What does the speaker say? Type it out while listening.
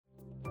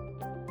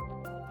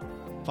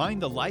Find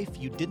the life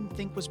you didn't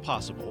think was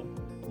possible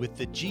with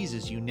the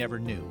Jesus you never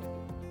knew.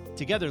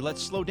 Together,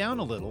 let's slow down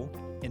a little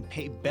and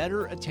pay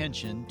better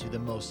attention to the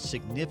most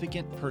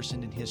significant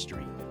person in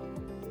history.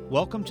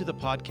 Welcome to the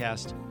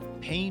podcast,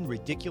 Paying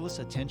Ridiculous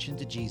Attention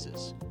to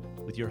Jesus,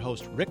 with your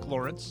host, Rick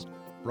Lawrence,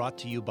 brought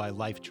to you by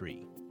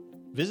Lifetree.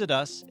 Visit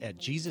us at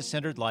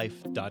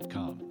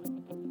JesusCenteredLife.com.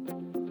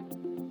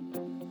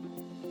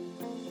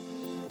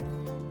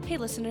 Hey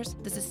listeners,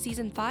 this is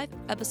Season 5,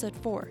 Episode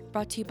 4,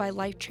 brought to you by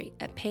Lifetree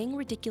at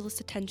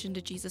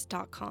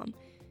PayingRidiculousAttentionToJesus.com.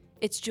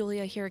 It's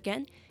Julia here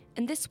again,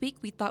 and this week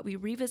we thought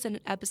we'd revisit an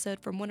episode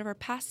from one of our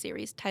past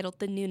series titled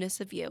The Newness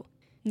of You.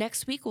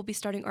 Next week we'll be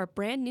starting our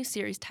brand new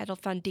series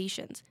titled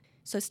Foundations,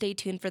 so stay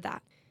tuned for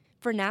that.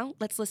 For now,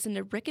 let's listen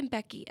to Rick and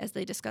Becky as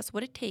they discuss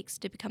what it takes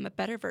to become a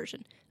better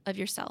version of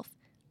yourself.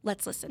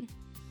 Let's listen.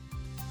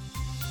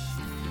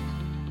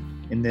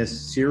 In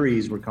this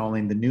series we're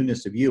calling The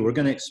Newness of You, we're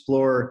going to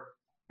explore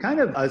I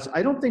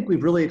don't think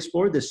we've really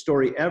explored this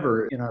story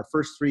ever in our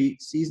first 3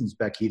 seasons,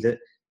 Becky,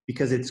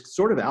 because it's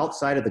sort of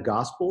outside of the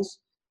Gospels.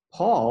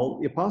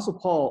 The Apostle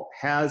Paul,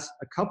 has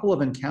a couple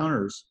of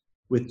encounters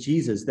with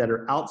Jesus that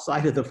are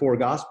outside of the 4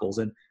 Gospels.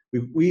 And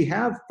we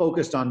have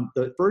focused on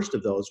the first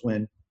of those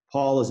when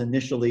Paul is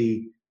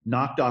initially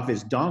knocked off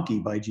his donkey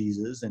by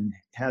Jesus and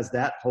has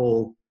that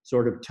whole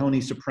sort of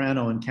Tony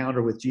Soprano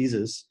encounter with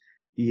Jesus.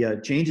 He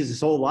changes his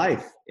whole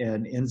life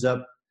and ends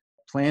up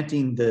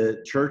planting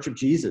the Church of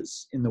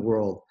Jesus in the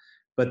world.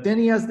 But then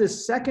he has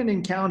this second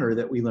encounter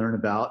that we learn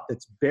about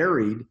that's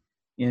buried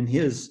in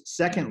his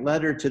second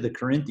letter to the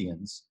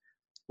Corinthians,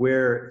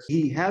 where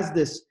he has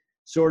this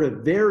sort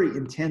of very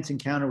intense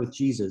encounter with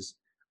Jesus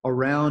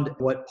around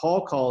what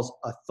Paul calls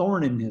a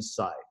thorn in his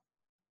side.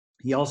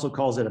 He also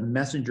calls it a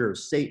messenger of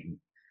Satan.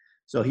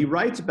 So he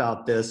writes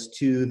about this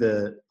to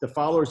the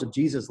followers of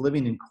Jesus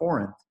living in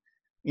Corinth.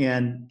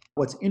 And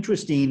what's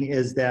interesting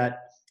is that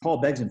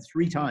Paul begs him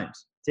 3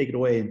 times, take it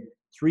away. And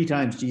 3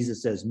 times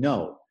Jesus says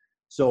no.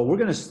 So we're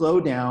going to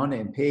slow down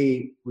and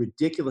pay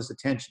ridiculous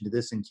attention to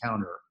this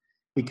encounter,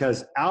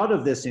 because out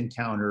of this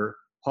encounter,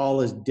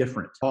 Paul is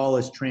different. Paul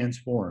is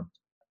transformed.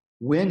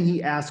 When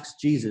he asks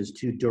Jesus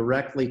to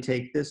directly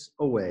take this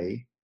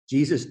away,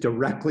 Jesus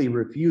directly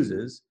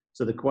refuses.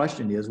 So the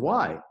question is,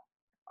 why?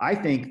 I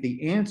think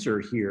the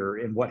answer here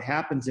in what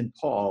happens in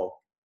Paul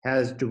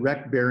has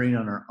direct bearing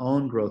on our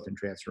own growth and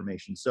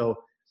transformation. So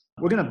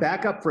we're going to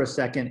back up for a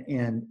second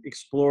and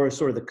explore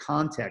sort of the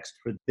context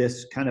for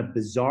this kind of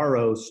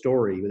bizarro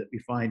story that we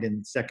find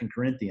in 2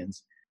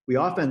 Corinthians. We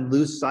often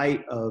lose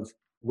sight of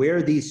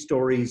where these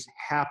stories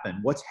happen,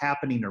 what's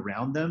happening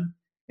around them,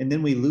 and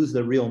then we lose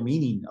the real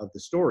meaning of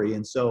the story.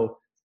 And so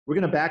we're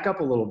going to back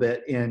up a little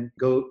bit and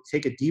go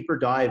take a deeper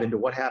dive into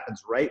what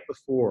happens right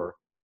before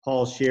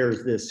Paul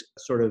shares this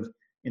sort of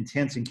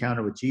intense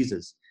encounter with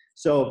Jesus.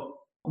 So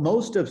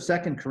most of 2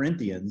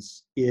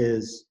 Corinthians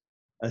is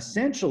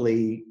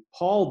essentially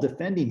Paul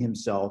defending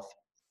himself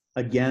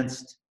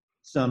against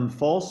some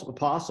false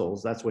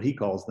apostles, that's what he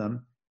calls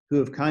them, who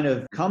have kind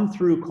of come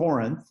through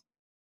Corinth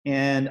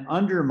and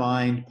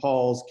undermined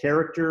Paul's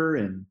character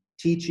and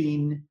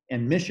teaching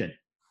and mission.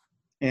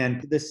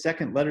 And this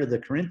second letter to the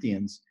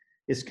Corinthians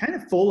is kind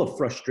of full of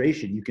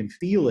frustration. You can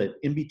feel it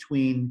in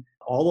between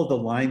all of the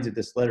lines of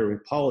this letter,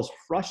 where Paul is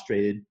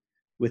frustrated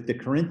with the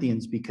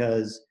Corinthians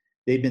because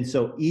they've been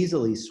so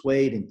easily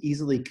swayed and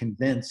easily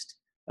convinced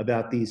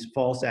about these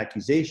false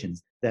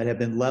accusations that have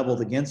been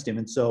leveled against him.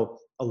 And so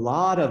a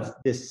lot of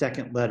this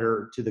second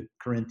letter to the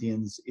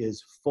Corinthians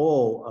is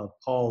full of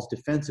Paul's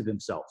defense of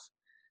himself.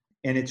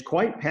 And it's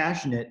quite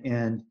passionate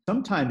and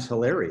sometimes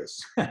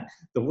hilarious,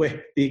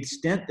 the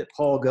extent that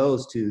Paul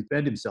goes to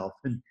defend himself.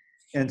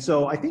 And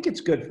so I think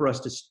it's good for us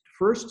to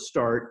first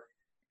start,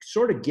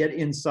 sort of get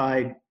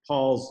inside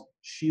Paul's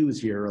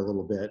shoes here a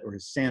little bit, or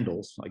his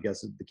sandals, I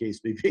guess the case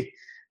may be,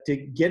 to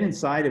get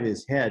inside of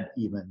his head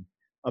even,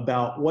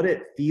 about what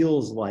it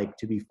feels like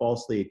to be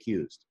falsely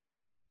accused,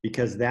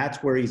 because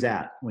that's where he's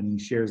at when he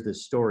shares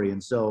this story.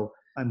 And so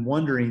I'm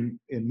wondering,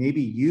 and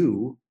maybe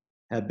you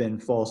have been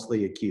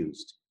falsely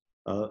accused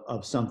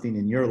of something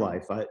in your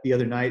life. The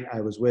other night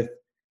I was with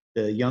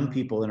the young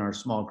people in our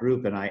small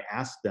group, and I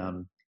asked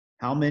them,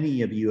 how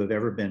many of you have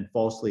ever been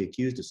falsely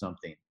accused of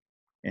something?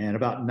 And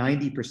about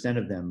 90%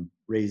 of them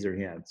raised their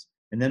hands.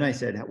 And then I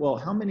said, well,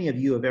 how many of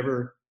you have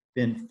ever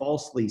been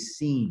falsely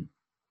seen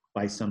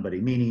by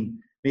somebody? Meaning,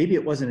 maybe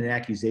it wasn't an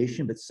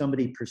accusation, but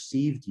somebody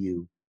perceived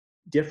you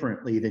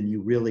differently than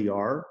you really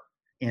are,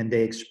 and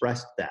they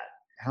expressed that.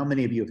 How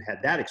many of you have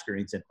had that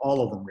experience? And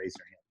all of them raised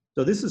their hand.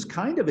 So this is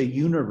kind of a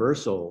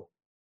universal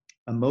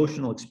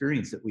emotional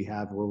experience that we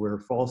have where we're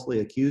falsely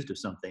accused of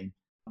something.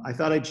 I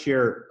thought I'd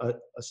share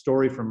a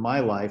story from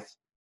my life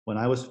when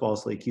I was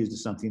falsely accused of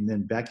something.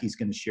 Then Becky's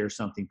going to share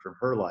something from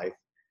her life.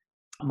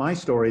 My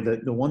story,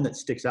 the one that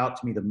sticks out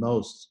to me the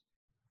most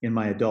in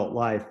my adult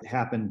life,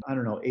 happened,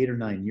 8 or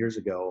 9 years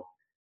ago,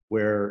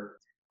 where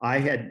I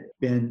had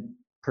been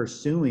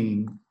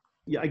pursuing,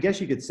 I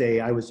guess you could say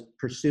I was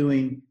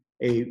pursuing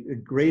a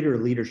greater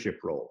leadership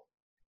role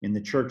in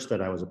the church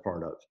that I was a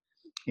part of.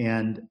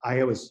 And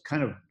I was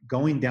kind of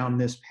going down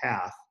this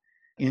path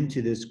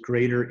into this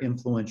greater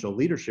influential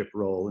leadership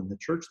role in the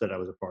church that I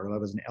was a part of. I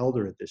was an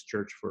elder at this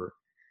church for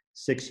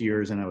 6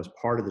 years, and I was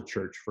part of the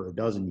church for a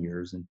dozen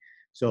years. And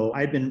so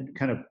I'd been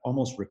kind of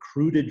almost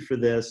recruited for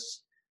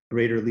this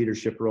greater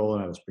leadership role,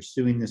 and I was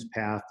pursuing this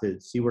path to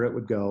see where it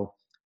would go.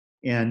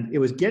 And it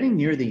was getting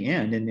near the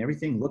end, and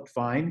everything looked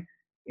fine.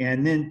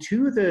 And then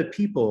two of the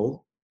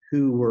people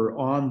who were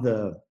on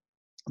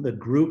the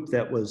group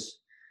that was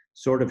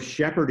sort of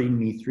shepherding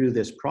me through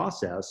this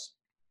process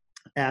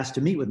asked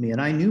to meet with me.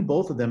 And I knew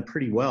both of them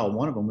pretty well.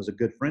 One of them was a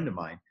good friend of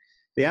mine.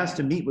 They asked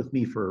to meet with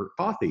me for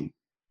coffee,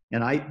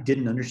 and I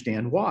didn't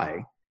understand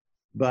why.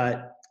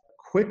 But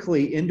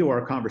quickly into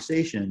our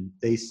conversation,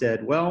 they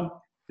said,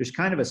 well, there's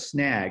kind of a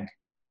snag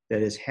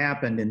that has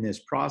happened in this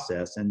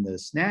process. And the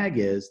snag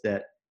is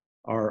that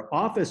our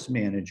office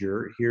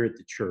manager here at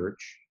the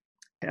church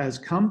has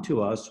come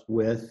to us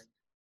with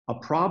a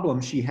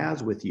problem she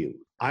has with you.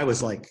 I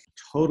was like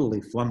totally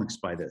flummoxed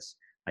by this.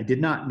 I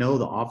did not know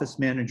the office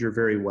manager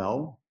very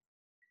well,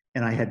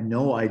 and I had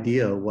no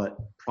idea what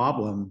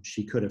problem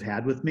she could have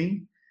had with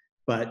me.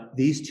 But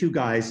these two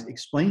guys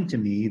explained to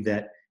me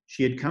that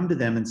she had come to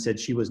them and said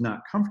she was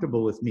not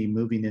comfortable with me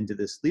moving into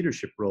this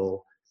leadership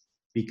role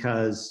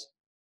because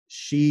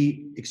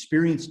she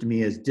experienced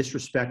me as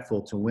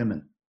disrespectful to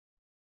women.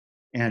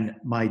 And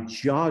my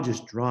jaw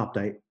just dropped.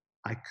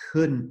 I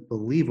couldn't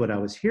believe what I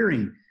was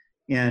hearing.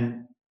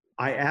 And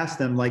I asked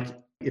them, like,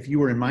 if you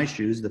were in my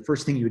shoes, the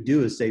first thing you would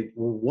do is say,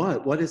 well,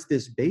 what is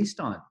this based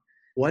on?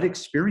 What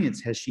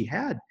experience has she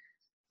had?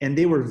 And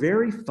they were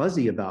very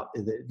fuzzy about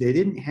it. They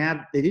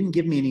didn't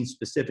give me any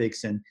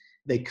specifics. And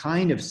they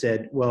kind of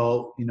said,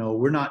 well,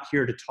 we're not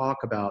here to talk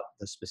about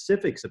the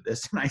specifics of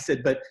this. And I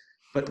said, but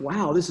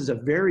wow, this is a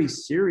very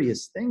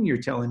serious thing you're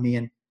telling me.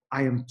 And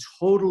I am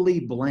totally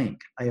blank.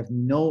 I have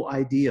no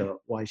idea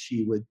why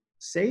she would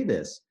say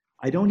this.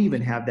 I don't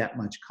even have that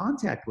much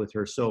contact with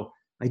her. So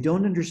I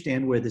don't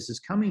understand where this is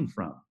coming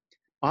from.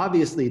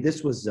 Obviously,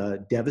 this was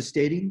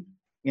devastating.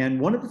 And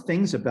one of the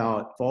things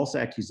about false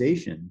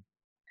accusation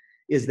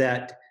is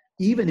that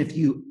even if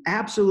you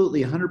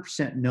absolutely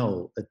 100%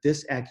 know that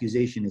this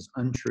accusation is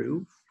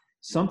untrue,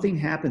 something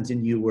happens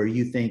in you where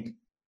you think,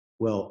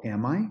 well,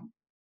 am I?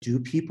 Do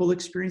people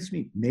experience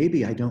me?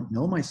 Maybe I don't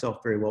know myself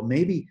very well.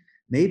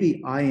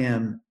 Maybe I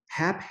am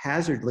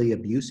haphazardly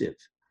abusive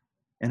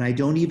and I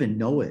don't even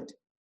know it.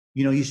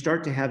 You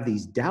start to have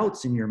these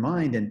doubts in your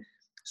mind. And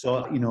so,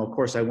 of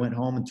course, I went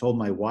home and told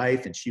my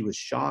wife, and she was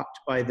shocked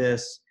by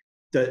this.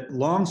 The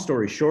long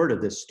story short of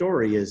this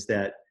story is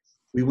that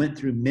we went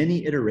through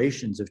many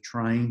iterations of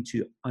trying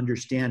to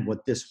understand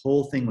what this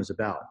whole thing was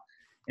about.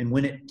 And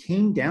when it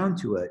came down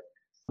to it,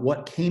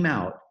 what came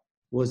out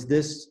was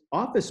this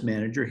office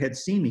manager had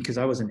seen me because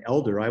I was an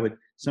elder. I would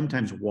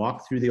sometimes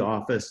walk through the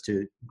office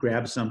to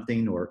grab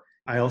something, or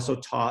I also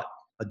taught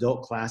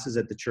adult classes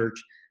at the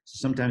church. So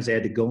sometimes I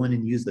had to go in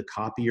and use the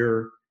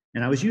copier,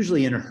 and I was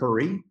usually in a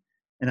hurry,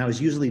 and I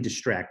was usually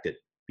distracted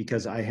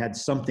because I had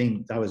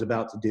something I was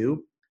about to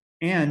do.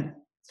 And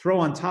throw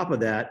on top of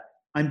that,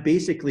 I'm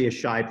basically a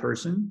shy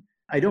person.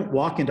 I don't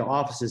walk into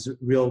offices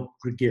real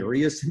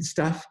gregarious and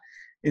stuff.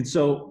 And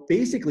so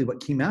basically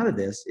what came out of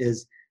this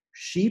is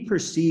she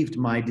perceived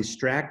my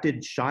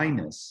distracted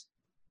shyness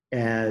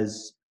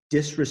as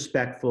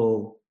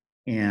disrespectful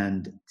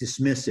and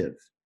dismissive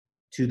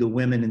to the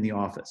women in the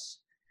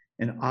office.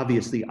 And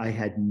obviously I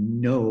had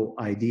no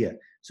idea.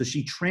 So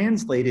she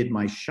translated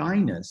my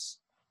shyness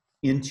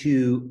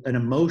into an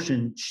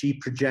emotion she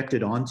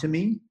projected onto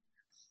me,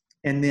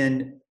 and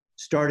then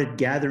started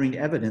gathering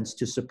evidence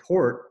to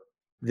support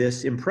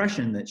this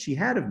impression that she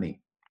had of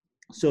me.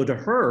 So to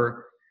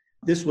her,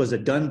 this was a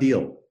done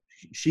deal.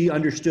 She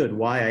understood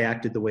why I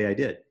acted the way I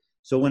did.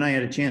 So when I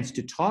had a chance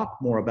to talk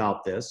more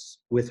about this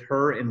with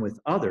her and with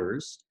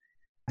others,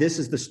 this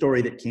is the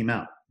story that came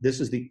out. This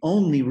is the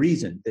only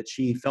reason that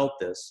she felt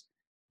this.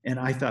 And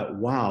I thought,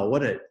 wow,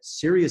 what a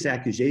serious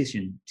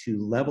accusation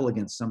to level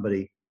against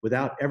somebody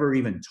without ever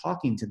even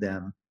talking to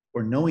them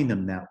or knowing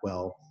them that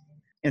well.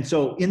 And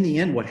so in the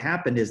end, what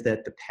happened is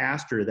that the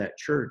pastor of that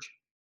church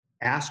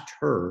asked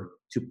her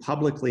to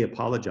publicly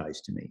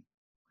apologize to me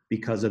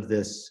because of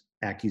this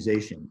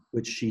accusation,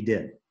 which she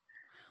did.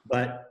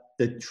 But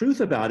the truth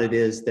about it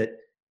is that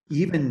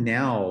even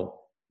now,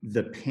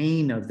 the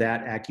pain of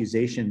that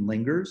accusation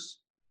lingers.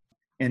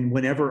 And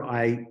whenever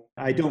I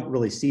don't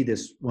really see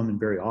this woman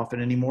very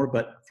often anymore,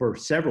 but for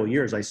several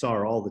years, I saw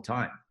her all the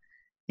time.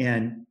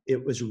 And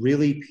it was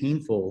really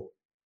painful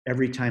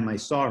every time I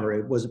saw her.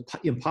 It was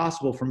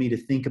impossible for me to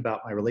think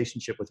about my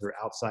relationship with her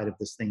outside of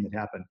this thing that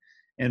happened.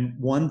 And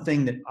one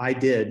thing that I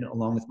did,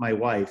 along with my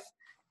wife,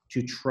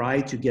 to try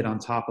to get on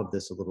top of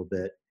this a little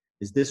bit,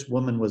 is this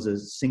woman was a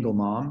single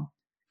mom,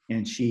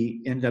 and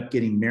she ended up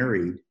getting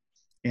married.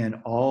 And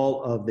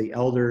all of the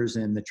elders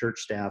and the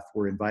church staff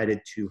were invited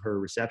to her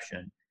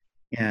reception.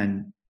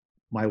 And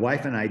my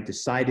wife and I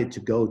decided to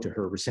go to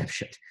her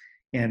reception.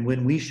 And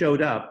when we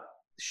showed up,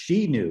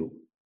 she knew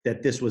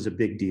that this was a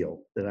big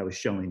deal, that I was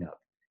showing up.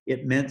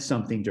 It meant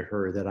something to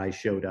her that I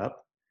showed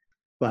up,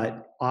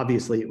 but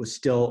obviously it was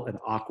still an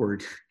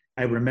awkward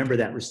I remember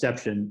that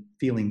reception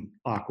feeling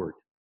awkward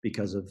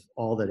because of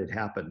all that had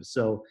happened.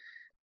 So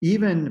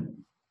even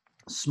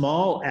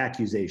small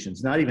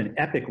accusations, not even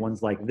epic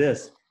ones like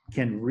this,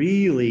 can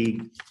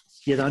really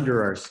get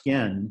under our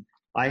skin.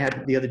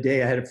 The other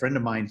day, I had a friend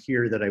of mine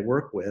here that I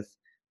work with,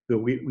 who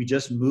we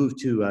just moved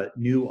to a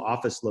new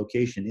office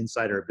location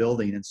inside our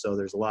building. And so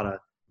there's a lot of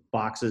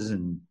boxes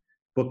and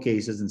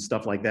bookcases and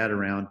stuff like that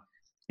around.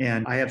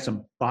 And I have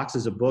some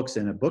boxes of books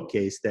in a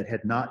bookcase that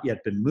had not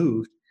yet been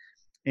moved.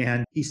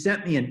 And he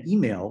sent me an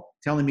email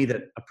telling me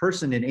that a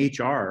person in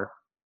HR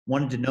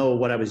wanted to know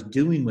what I was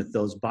doing with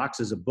those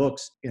boxes of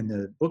books in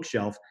the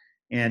bookshelf.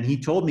 And he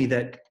told me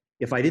that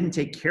if I didn't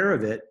take care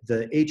of it,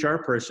 the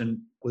HR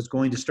person was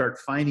going to start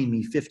fining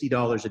me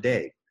 $50 a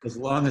day, as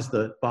long as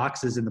the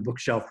boxes in the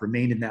bookshelf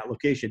remained in that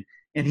location.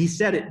 And he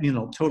said it,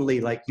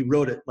 totally like he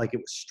wrote it like it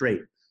was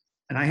straight.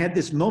 And I had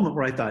this moment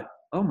where I thought,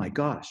 oh my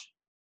gosh,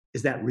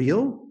 is that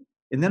real?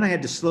 And then I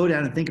had to slow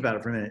down and think about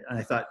it for a minute. And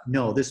I thought,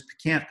 no, this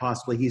can't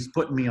possibly, he's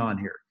putting me on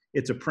here.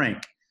 It's a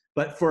prank.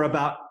 But for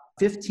about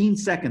 15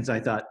 seconds, I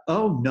thought,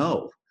 oh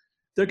no,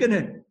 they're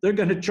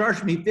gonna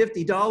charge me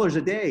 $50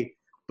 a day.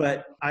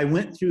 But I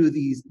went through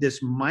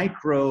this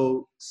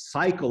micro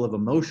cycle of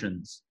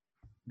emotions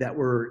that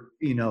were,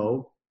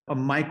 a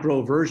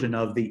micro version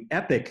of the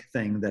epic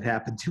thing that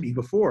happened to me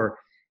before.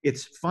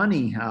 It's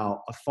funny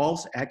how a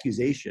false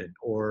accusation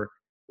or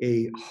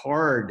a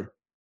hard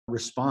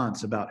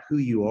response about who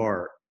you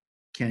are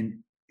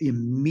can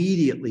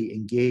immediately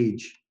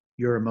engage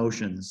your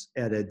emotions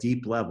at a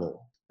deep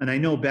level. And I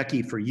know,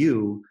 Becky, for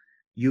you,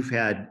 you've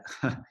had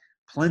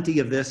plenty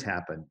of this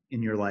happen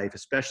in your life,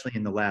 especially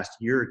in the last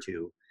year or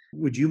two.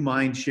 Would you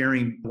mind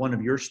sharing one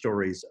of your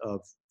stories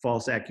of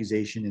false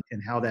accusation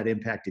and how that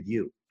impacted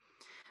you?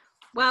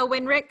 Well,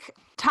 when Rick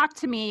talked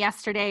to me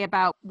yesterday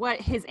about what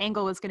his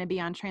angle was going to be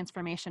on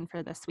transformation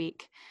for this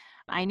week,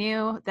 I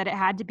knew that it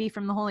had to be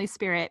from the Holy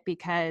Spirit,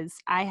 because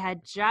I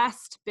had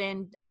just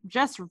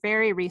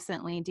very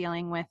recently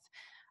dealing with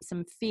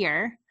some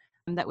fear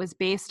that was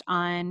based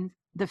on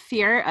the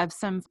fear of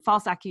some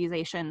false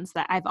accusations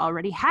that I've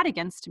already had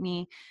against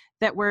me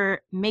that were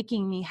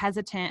making me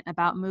hesitant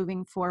about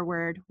moving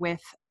forward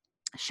with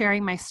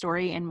sharing my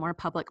story in more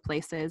public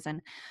places.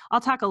 And I'll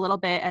talk a little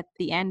bit at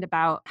the end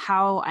about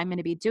how I'm going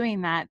to be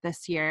doing that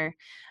this year.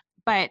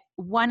 But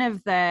one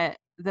of the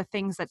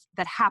things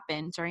that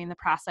happened during the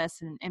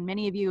process, and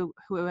many of you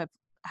who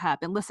have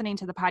been listening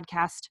to the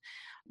podcast,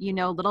 you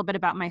know a little bit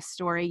about my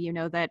story. You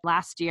know that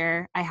last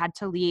year I had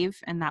to leave,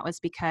 and that was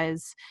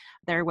because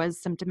there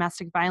was some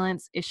domestic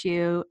violence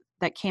issue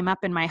that came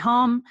up in my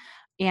home,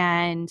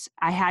 and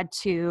I had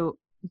to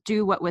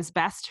do what was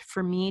best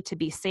for me to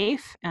be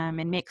safe, and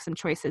make some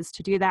choices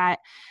to do that.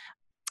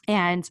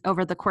 And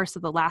over the course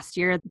of the last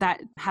year, that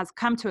has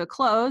come to a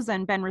close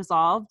and been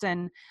resolved,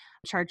 and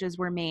charges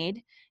were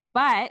made.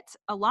 But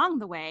along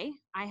the way,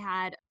 I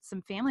had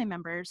some family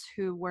members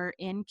who were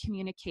in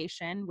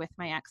communication with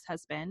my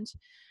ex-husband,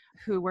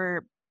 who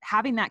were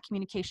having that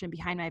communication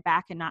behind my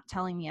back and not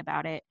telling me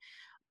about it,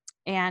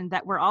 and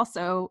that were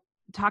also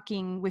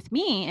talking with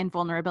me in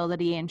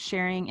vulnerability and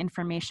sharing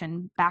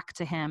information back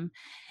to him.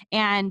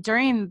 And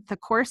during the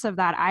course of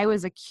that, I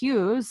was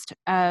accused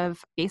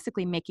of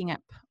basically making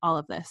up all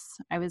of this.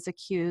 I was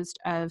accused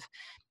of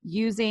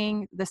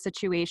using the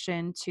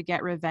situation to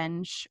get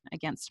revenge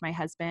against my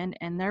husband.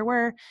 And there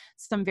were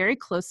some very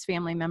close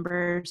family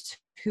members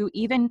who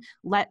even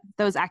let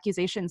those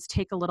accusations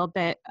take a little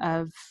bit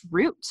of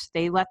root.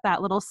 They let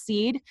that little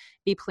seed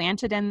be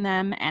planted in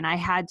them. And I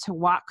had to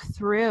walk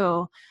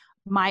through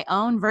my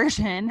own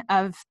version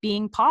of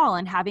being Paul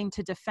and having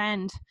to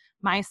defend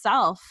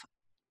myself.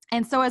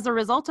 And so as a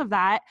result of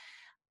that,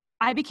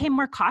 I became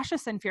more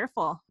cautious and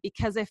fearful,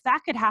 because if that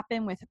could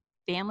happen with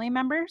family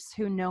members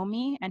who know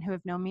me and who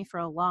have known me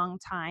for a long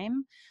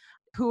time,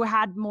 who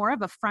had more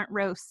of a front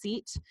row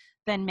seat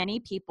than many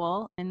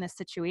people in this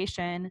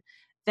situation,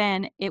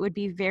 then it would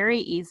be very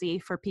easy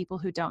for people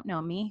who don't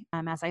know me,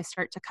 as I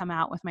start to come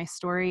out with my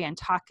story and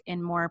talk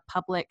in more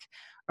public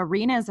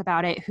arenas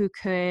about it, who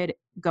could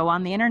go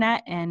on the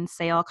internet and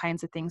say all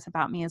kinds of things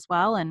about me as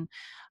well. And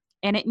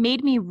it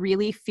made me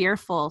really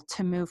fearful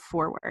to move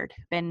forward.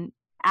 Been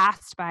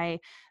asked by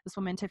this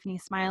woman, Tiffany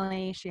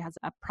Smiley. She has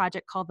a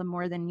project called the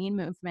More Than Me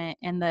Movement.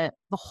 And the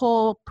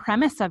whole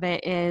premise of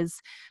it is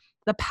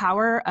the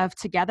power of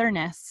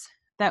togetherness,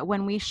 that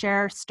when we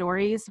share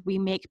stories, we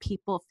make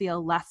people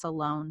feel less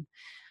alone.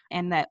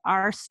 And that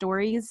our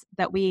stories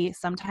that we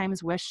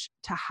sometimes wish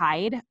to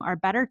hide are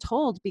better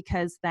told,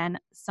 because then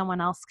someone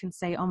else can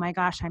say, oh my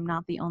gosh, I'm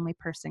not the only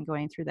person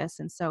going through this.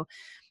 And so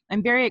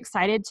I'm very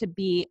excited to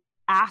be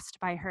asked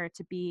by her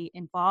to be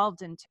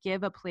involved and to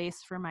give a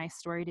place for my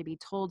story to be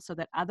told, so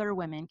that other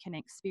women can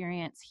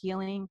experience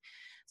healing,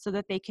 so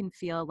that they can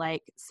feel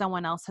like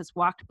someone else has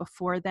walked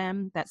before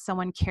them, that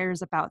someone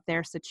cares about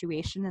their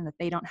situation, and that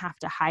they don't have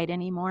to hide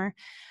anymore.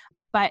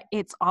 But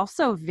it's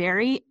also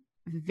very,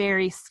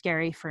 very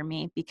scary for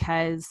me,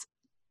 because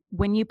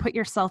when you put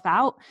yourself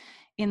out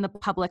in the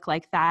public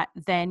like that,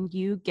 then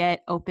you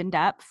get opened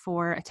up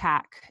for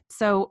attack.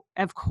 So,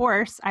 of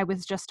course, I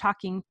was just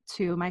talking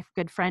to my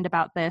good friend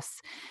about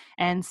this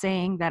and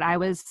saying that I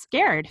was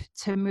scared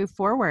to move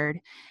forward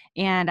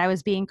and I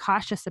was being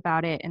cautious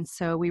about it. And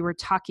so we were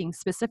talking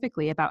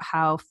specifically about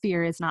how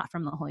fear is not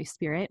from the Holy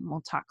Spirit. And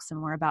we'll talk some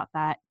more about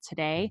that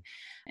today.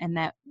 And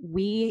that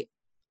we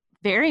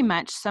very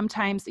much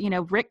sometimes,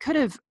 Rick could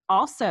have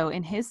also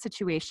in his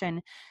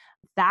situation,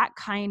 that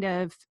kind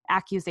of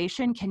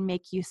accusation can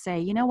make you say,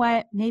 you know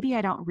what, maybe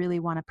I don't really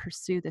want to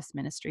pursue this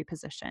ministry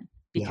position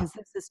because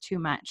this is too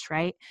much,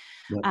 right?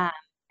 Yeah.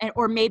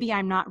 Or maybe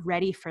I'm not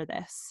ready for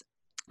this.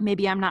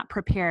 Maybe I'm not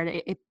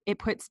prepared. It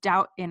puts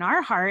doubt in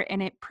our heart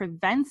and it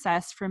prevents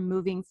us from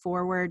moving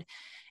forward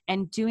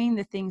and doing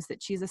the things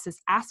that Jesus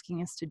is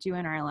asking us to do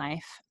in our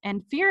life.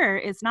 And fear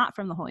is not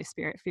from the Holy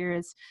Spirit. Fear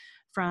is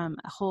from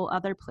a whole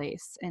other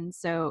place. And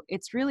so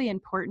it's really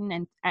important.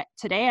 And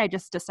today I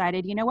just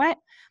decided, you know what?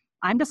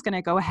 I'm just going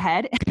to go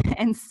ahead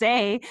and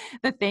say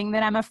the thing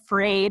that I'm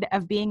afraid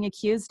of being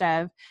accused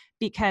of,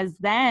 because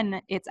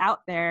then it's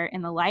out there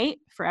in the light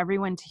for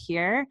everyone to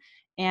hear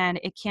and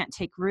it can't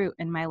take root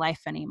in my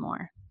life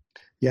anymore.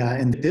 Yeah,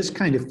 and this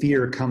kind of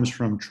fear comes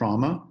from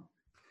trauma.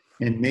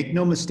 And make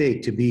no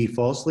mistake, to be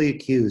falsely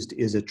accused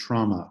is a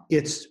trauma.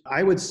 It's,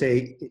 I would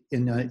say,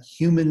 in a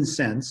human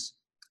sense,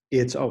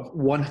 it's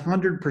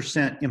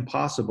 100%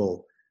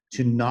 impossible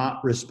to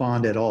not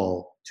respond at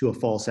all to a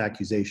false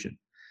accusation.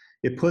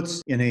 It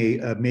puts in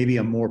maybe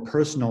a more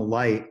personal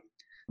light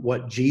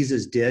what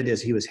Jesus did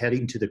as he was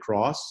heading to the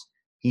cross.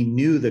 He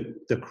knew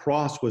that the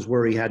cross was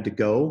where he had to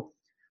go.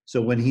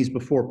 So when he's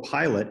before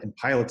Pilate and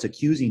Pilate's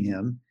accusing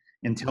him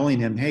and telling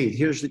him, hey,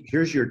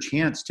 here's your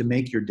chance to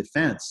make your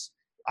defense.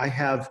 I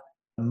have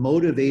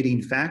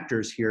motivating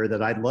factors here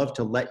that I'd love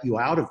to let you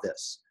out of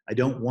this. I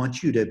don't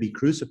want you to be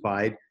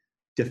crucified.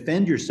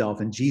 Defend yourself.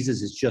 And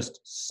Jesus is just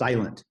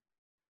silent.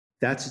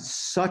 That's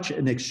such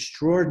an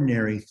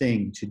extraordinary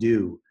thing to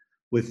do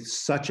with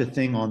such a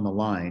thing on the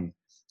line.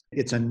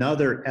 It's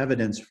another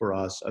evidence for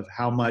us of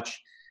how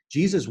much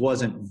Jesus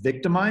wasn't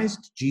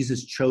victimized.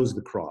 Jesus chose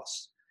the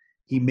cross.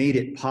 He made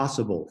it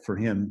possible for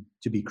him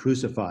to be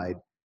crucified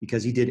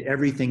because he did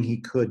everything he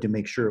could to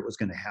make sure it was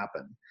going to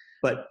happen.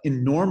 But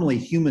in normally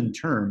human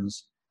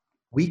terms,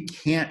 we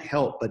can't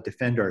help but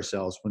defend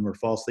ourselves when we're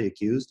falsely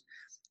accused.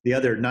 The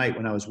other night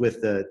when I was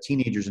with the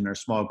teenagers in our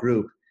small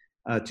group,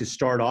 to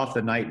start off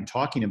the night and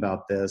talking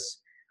about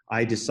this,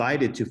 I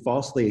decided to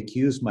falsely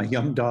accuse my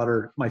young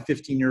daughter, my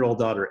 15-year-old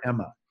daughter,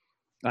 Emma.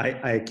 I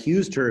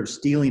accused her of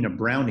stealing a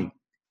brownie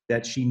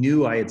that she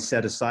knew I had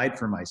set aside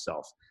for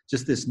myself.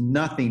 Just this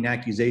nothing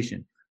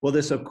accusation. Well,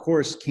 this, of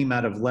course, came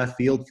out of left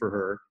field for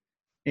her,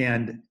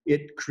 and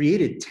it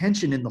created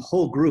tension in the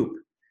whole group.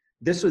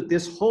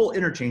 This whole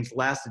interchange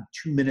lasted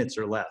 2 minutes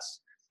or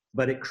less,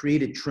 but it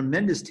created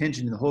tremendous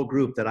tension in the whole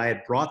group that I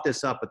had brought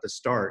this up at the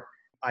start.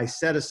 I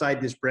set aside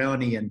this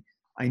brownie, and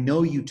I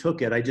know you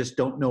took it. I just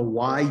don't know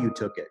why you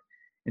took it.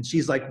 And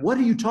she's like, what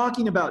are you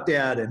talking about,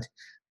 Dad?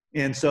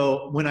 And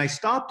so when I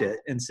stopped it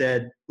and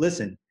said,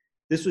 listen,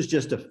 this was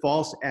just a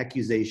false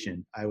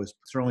accusation I was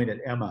throwing at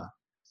Emma,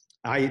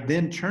 I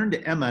then turned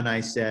to Emma and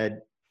I said,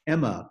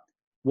 Emma,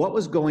 what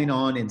was going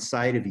on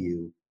inside of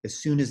you as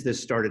soon as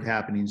this started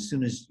happening, as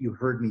soon as you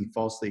heard me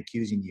falsely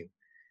accusing you?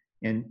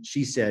 And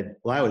she said,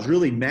 well, I was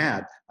really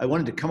mad. I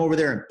wanted to come over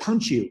there and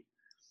punch you.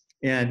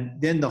 And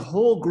then the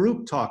whole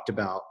group talked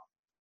about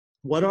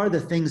what are the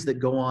things that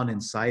go on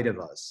inside of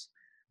us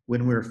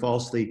when we're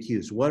falsely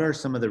accused? What are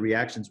some of the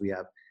reactions we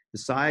have?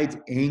 Besides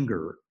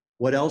anger,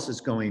 what else is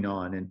going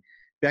on? And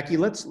Becky,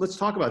 let's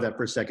talk about that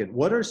for a second.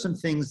 What are some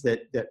things that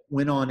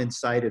went on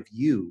inside of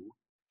you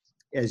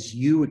as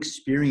you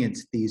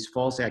experienced these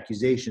false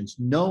accusations,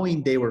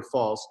 knowing they were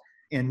false,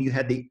 and you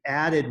had the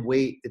added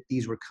weight that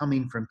these were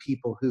coming from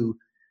people who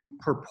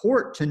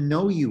purport to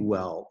know you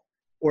well,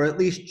 or at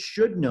least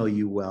should know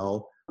you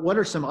well? What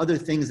are some other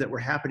things that were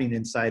happening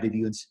inside of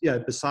you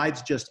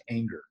besides just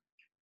anger?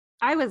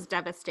 I was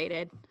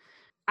devastated.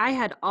 I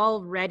had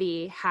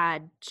already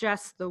had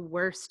just the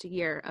worst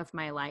year of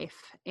my life.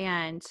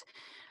 And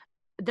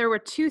there were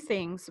two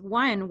things.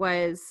 One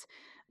was,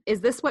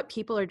 is this what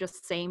people are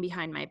just saying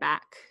behind my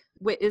back?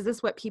 Is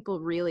this what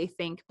people really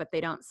think, but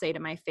they don't say to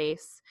my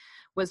face?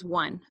 Was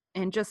one.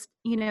 And just,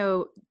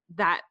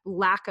 that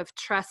lack of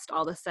trust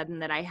all of a sudden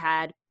that I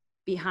had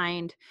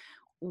behind,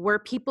 were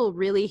people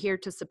really here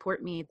to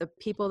support me? The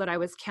people that I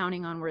was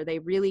counting on, were they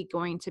really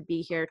going to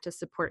be here to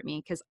support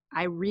me? Because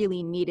I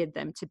really needed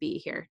them to be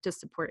here to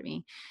support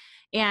me.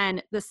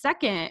 And the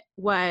second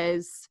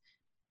was,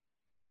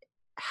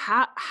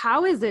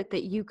 how is it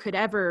that you could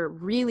ever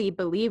really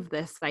believe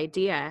this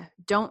idea?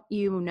 Don't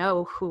you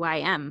know who I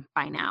am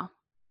by now?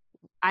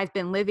 I've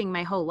been living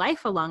my whole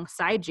life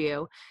alongside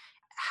you.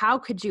 How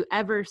could you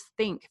ever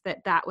think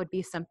that that would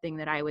be something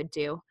that I would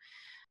do?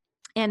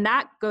 And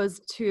that goes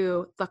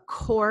to the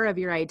core of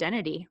your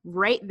identity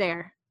right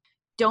there.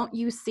 Don't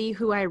you see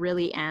who I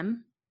really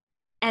am?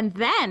 And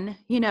then,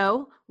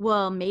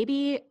 well,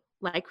 maybe,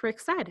 like Rick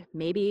said,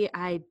 maybe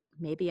I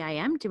maybe I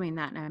am doing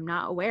that and I'm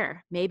not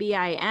aware. Maybe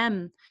I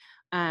am,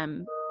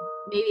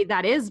 maybe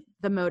that is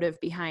the motive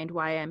behind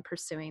why I'm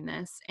pursuing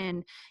this.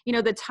 And,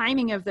 the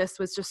timing of this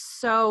was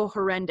just so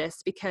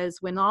horrendous,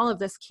 because when all of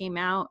this came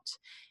out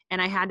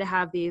and I had to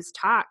have these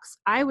talks,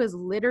 I was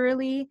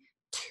literally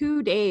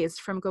 2 days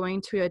from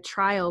going to a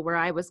trial where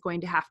I was going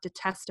to have to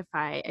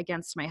testify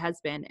against my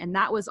husband. And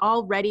that was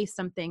already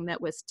something that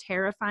was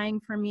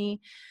terrifying for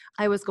me.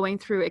 I was going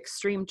through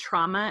extreme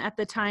trauma at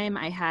the time.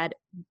 I had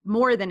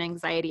more than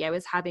anxiety. I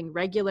was having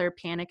regular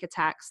panic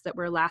attacks that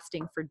were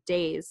lasting for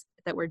days,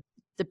 that were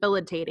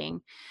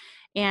debilitating.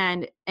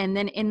 And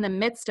then in the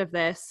midst of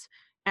this,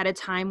 at a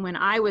time when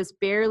I was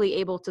barely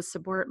able to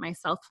support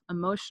myself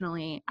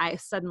emotionally, I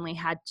suddenly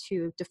had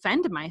to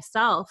defend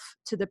myself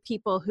to the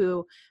people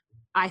who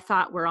I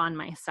thought were on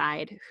my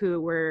side,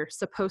 who were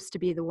supposed to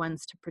be the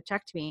ones to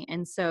protect me.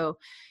 And so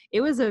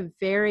it was a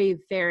very,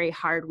 very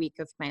hard week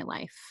of my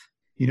life.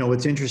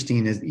 What's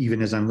interesting is,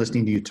 even as I'm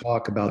listening to you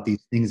talk about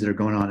these things that are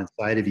going on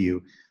inside of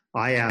you,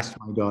 I asked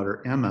my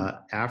daughter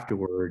Emma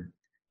afterward,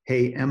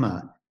 hey,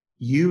 Emma,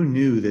 you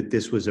knew that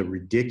this was a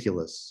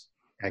ridiculous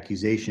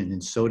accusation,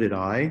 and so did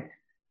I.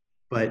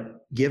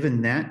 But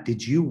given that,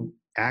 did you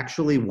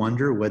actually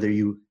wonder whether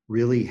you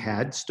really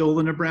had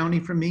stolen a brownie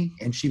from me?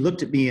 And she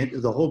looked at me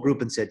and the whole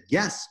group and said,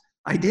 yes,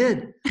 I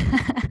did.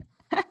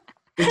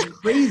 It's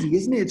crazy,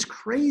 isn't it? It's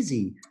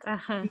crazy.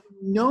 Uh-huh. She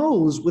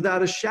knows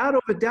without a shadow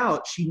of a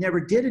doubt she never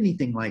did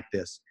anything like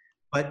this.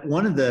 But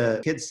one of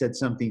the kids said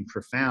something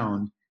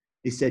profound.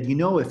 They said,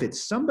 if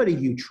it's somebody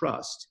you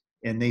trust,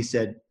 and they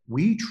said,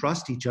 we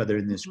trust each other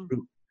in this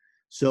group.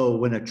 So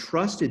when a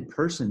trusted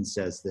person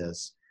says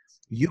this,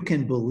 you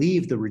can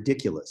believe the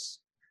ridiculous.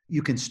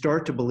 You can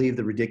start to believe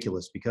the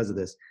ridiculous because of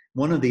this.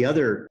 One of the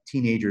other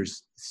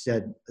teenagers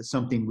said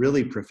something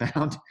really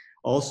profound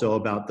also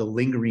about the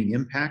lingering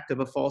impact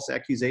of a false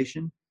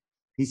accusation.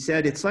 He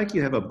said, it's like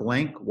you have a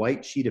blank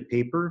white sheet of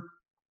paper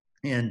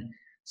and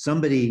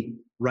somebody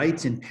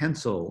writes in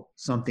pencil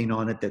something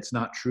on it that's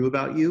not true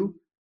about you,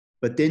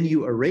 but then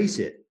you erase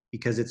it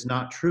because it's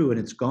not true and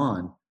it's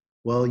gone.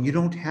 Well, you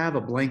don't have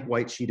a blank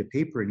white sheet of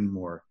paper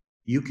anymore.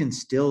 You can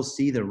still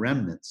see the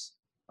remnants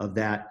of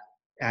that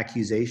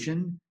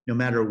accusation, no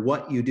matter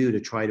what you do to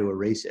try to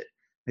erase it.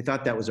 I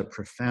thought that was a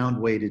profound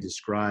way to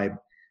describe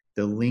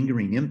the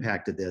lingering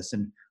impact of this.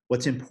 And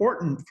what's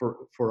important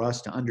for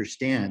us to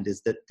understand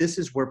is that this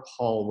is where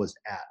Paul was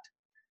at.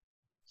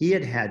 He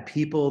had had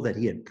people that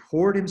he had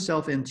poured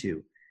himself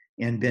into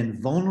and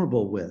been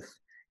vulnerable with,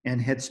 and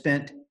had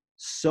spent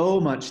so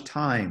much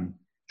time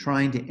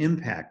trying to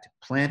impact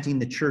planting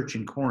the church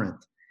in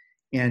Corinth.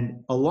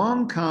 And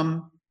along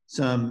come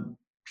some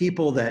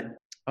people that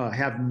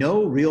have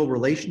no real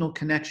relational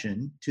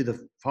connection to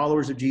the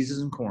followers of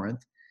Jesus in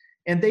Corinth.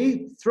 And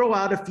they throw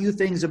out a few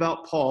things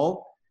about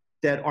Paul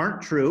that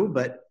aren't true,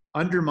 but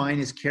undermine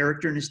his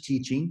character and his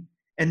teaching.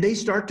 And they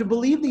start to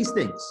believe these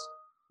things.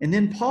 And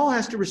then Paul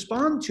has to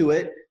respond to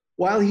it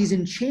while he's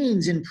in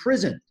chains in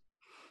prison.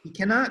 He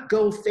cannot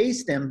go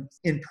face them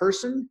in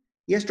person.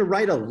 He has to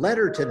write a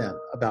letter to them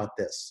about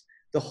this.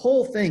 The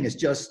whole thing is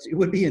just, it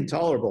would be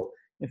intolerable.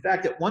 In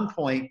fact, at one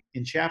point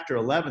in chapter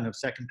 11 of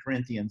 2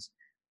 Corinthians,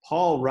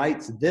 Paul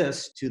writes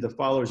this to the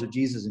followers of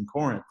Jesus in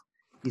Corinth.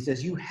 He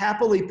says, you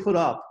happily put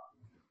up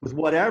with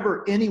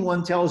whatever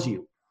anyone tells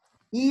you,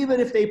 even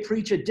if they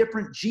preach a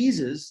different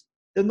Jesus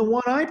than the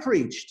one I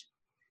preached.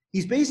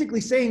 He's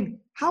basically saying,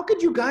 how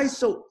could you guys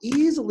so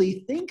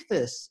easily think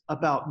this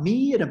about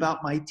me and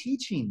about my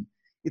teaching?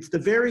 It's the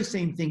very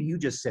same thing you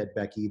just said,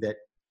 Becky, that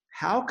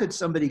how could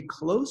somebody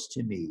close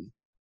to me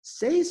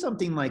say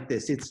something like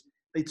this?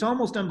 It's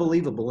almost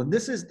unbelievable. And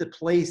this is the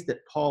place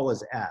that Paul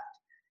is at.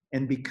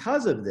 And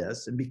because of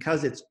this, and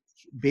because it's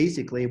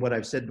basically what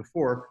I've said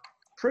before,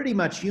 pretty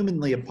much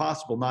humanly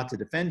impossible not to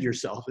defend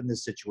yourself in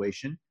this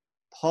situation,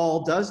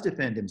 Paul does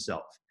defend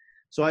himself.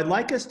 So I'm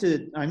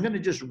going to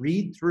just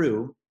read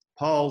through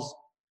Paul's,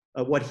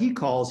 what he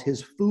calls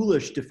his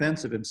foolish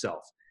defense of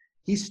himself.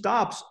 He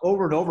stops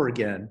over and over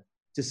again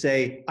to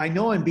say, I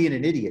know I'm being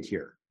an idiot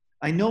here.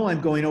 I know I'm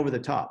going over the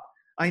top.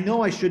 I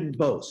know I shouldn't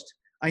boast.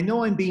 I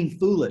know I'm being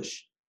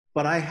foolish,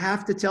 but I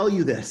have to tell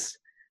you this.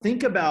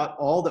 Think about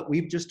all that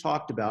we've just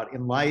talked about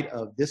in light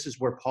of this is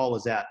where Paul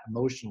is at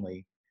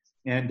emotionally.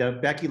 And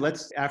Becky,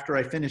 after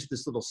I finish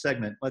this little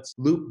segment, let's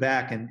loop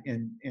back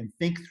and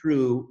think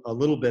through a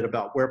little bit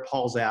about where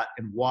Paul's at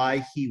and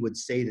why he would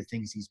say the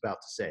things he's about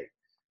to say.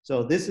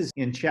 So this is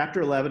in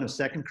chapter 11 of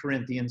 2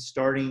 Corinthians,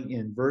 starting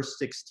in verse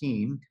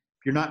 16.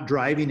 If you're not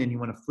driving and you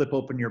want to flip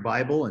open your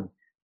Bible and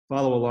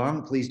follow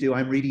along, please do.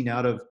 I'm reading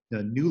out of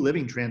the New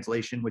Living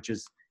Translation, which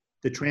is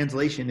the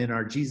translation in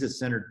our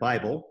Jesus-centered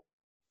Bible.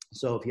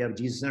 So if you have a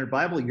Jesus-centered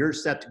Bible, you're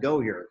set to go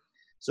here.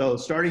 So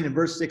starting in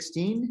verse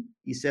 16,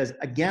 he says,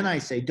 again, I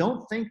say,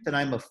 don't think that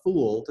I'm a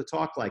fool to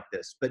talk like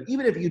this. But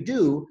even if you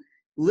do,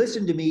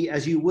 listen to me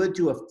as you would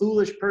to a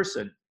foolish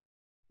person,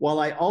 while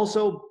I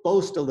also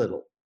boast a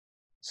little.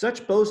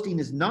 Such boasting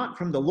is not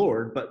from the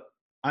Lord, but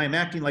I am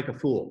acting like a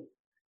fool.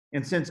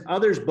 And since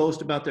others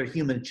boast about their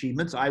human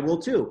achievements, I will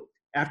too.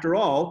 After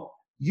all,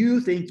 you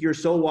think you're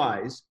so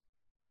wise,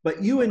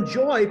 but you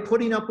enjoy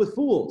putting up with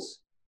fools.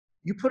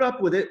 You put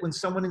up with it when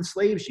someone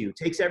enslaves you,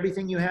 takes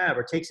everything you have,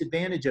 or takes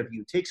advantage of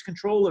you, takes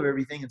control of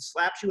everything, and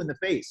slaps you in the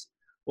face.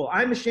 Well,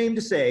 I'm ashamed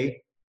to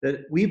say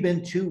that we've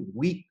been too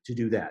weak to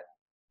do that.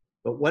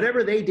 But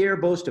whatever they dare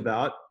boast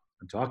about,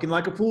 I'm talking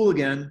like a fool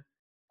again,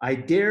 I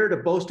dare to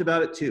boast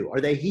about it too. Are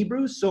they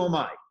Hebrews? So am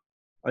I.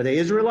 Are they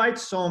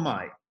Israelites? So am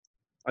I.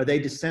 Are they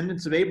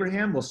descendants of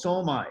Abraham? Well, so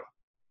am I.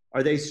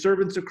 Are they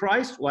servants of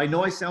Christ? Well, I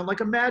know I sound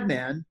like a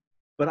madman,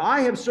 but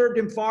I have served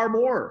him far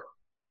more.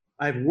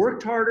 I've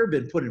worked harder,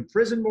 been put in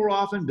prison more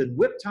often, been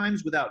whipped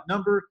times without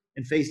number,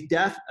 and faced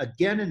death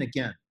again and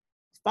again.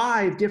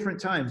 5 different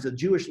times the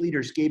Jewish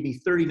leaders gave me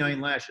 39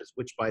 lashes,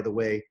 which, by the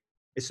way,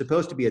 is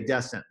supposed to be a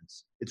death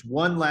sentence. It's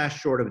one lash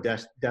short of a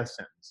death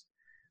sentence.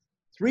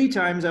 3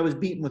 times I was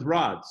beaten with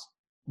rods.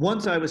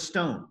 Once I was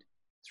stoned.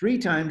 3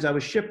 times I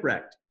was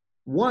shipwrecked.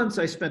 Once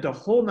I spent a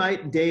whole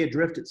night and day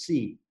adrift at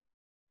sea.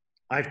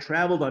 I've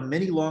traveled on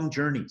many long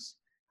journeys.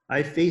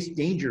 I've faced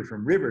danger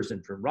from rivers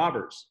and from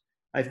robbers.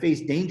 I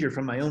faced danger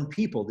from my own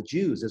people, the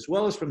Jews, as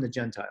well as from the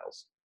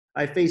Gentiles.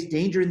 I faced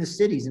danger in the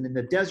cities and in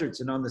the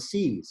deserts and on the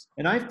seas.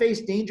 And I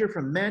faced danger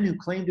from men who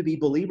claim to be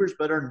believers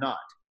but are not.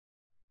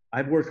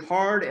 I've worked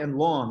hard and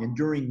long,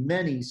 enduring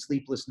many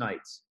sleepless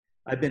nights.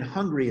 I've been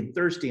hungry and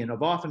thirsty and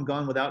have often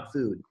gone without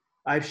food.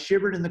 I've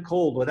shivered in the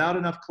cold without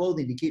enough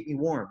clothing to keep me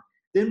warm.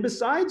 Then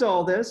besides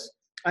all this,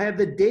 I have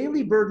the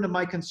daily burden of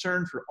my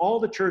concern for all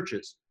the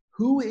churches.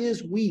 Who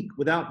is weak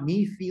without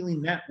me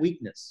feeling that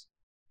weakness?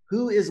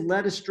 Who is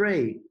led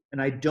astray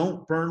and I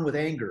don't burn with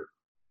anger?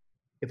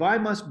 If I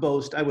must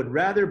boast, I would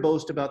rather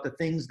boast about the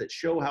things that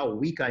show how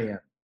weak I am.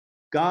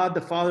 God,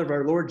 the Father of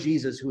our Lord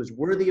Jesus, who is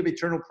worthy of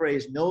eternal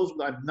praise, knows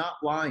I'm not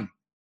lying.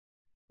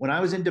 When I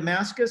was in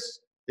Damascus,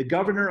 the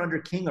governor under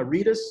King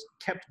Aretas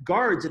kept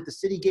guards at the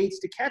city gates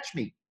to catch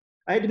me.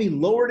 I had to be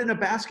lowered in a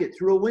basket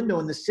through a window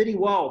in the city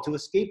wall to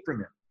escape from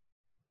him.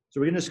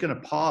 So we're just going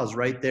to pause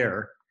right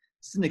there.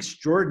 It's an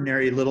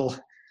extraordinary little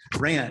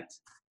rant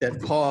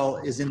that Paul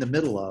is in the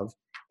middle of.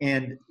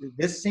 And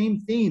this same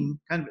theme,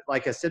 kind of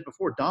like I said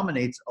before,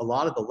 dominates a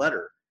lot of the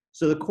letter.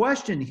 So the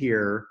question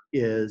here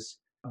is,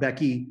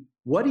 Becky,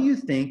 what do you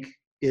think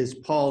is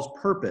Paul's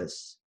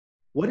purpose?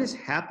 What is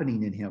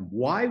happening in him?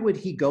 Why would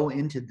he go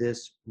into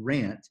this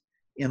rant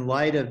in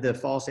light of the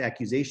false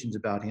accusations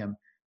about him?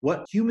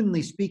 What,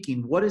 humanly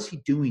speaking, what is he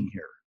doing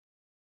here?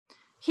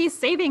 He's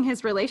saving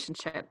his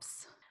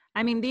relationships.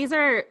 I mean, these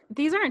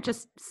aren't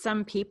just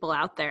some people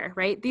out there,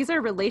 right? These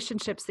are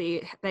relationships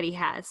that he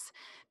has.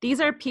 These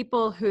are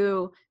people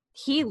who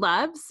he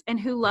loves and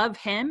who love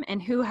him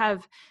and who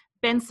have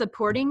been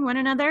supporting one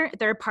another.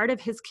 They're part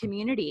of his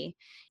community.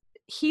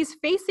 He's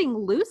facing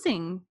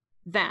losing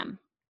them.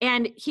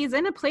 And he's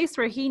in a place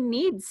where he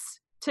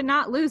needs to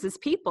not lose his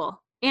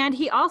people. And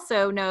he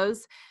also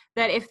knows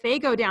that if they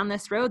go down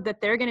this road,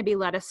 that they're going to be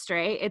led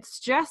astray. It's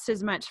just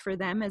as much for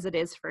them as it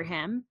is for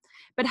him.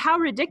 But how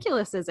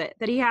ridiculous is it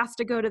that he has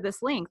to go to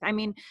this length? I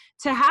mean,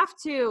 to have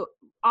to,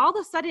 all of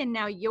a sudden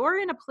now you're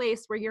in a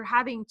place where you're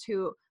having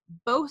to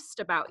boast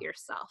about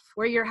yourself,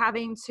 where you're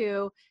having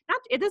to,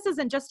 this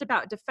isn't just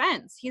about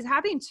defense. He's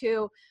having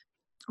to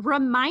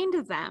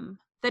remind them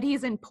that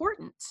he's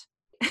important.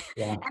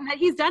 Yeah. And that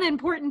he's done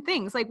important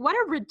things. Like, what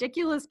a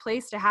ridiculous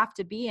place to have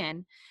to be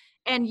in.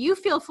 And you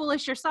feel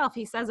foolish yourself.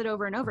 He says it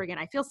over and over again.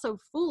 I feel so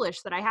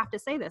foolish that I have to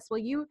say this. Well,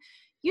 you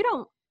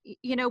don't,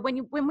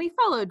 when we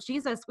follow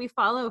Jesus, we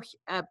follow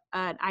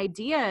an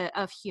idea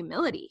of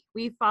humility.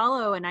 We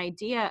follow an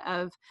idea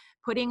of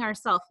putting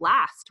ourselves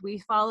last. We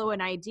follow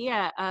an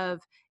idea of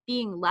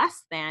being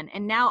less than.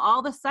 And now all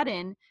of a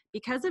sudden,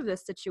 because of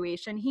this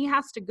situation, he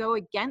has to go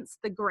against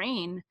the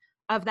grain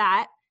of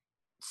that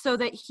so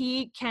that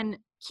he can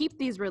keep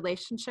these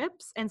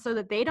relationships and so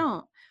that they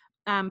don't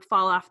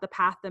fall off the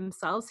path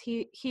themselves.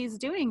 He's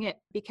doing it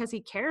because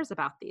he cares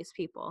about these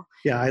people.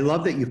 Yeah, I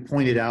love that you've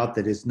pointed out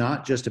that it's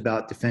not just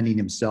about defending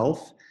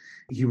himself.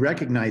 He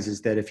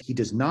recognizes that if he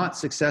does not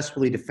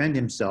successfully defend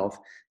himself,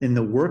 then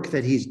the work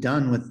that he's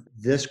done with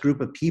this group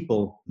of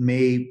people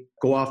may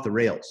go off the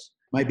rails,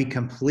 might be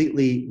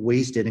completely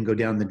wasted and go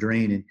down the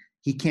drain. And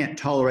he can't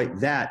tolerate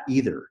that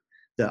either.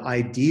 The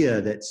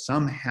idea that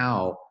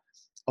somehow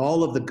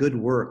all of the good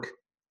work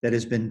that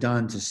has been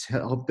done to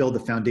help build the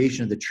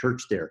foundation of the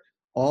church there,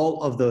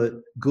 all of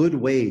the good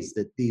ways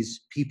that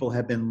these people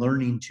have been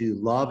learning to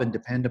love and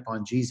depend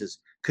upon Jesus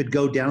could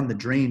go down the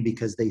drain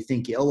because they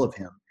think ill of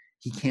him.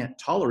 He can't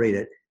tolerate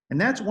it.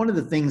 And that's one of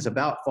the things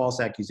about false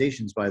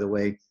accusations, by the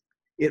way.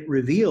 It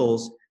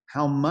reveals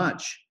how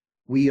much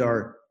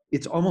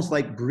it's almost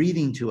like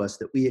breathing to us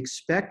that we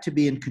expect to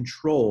be in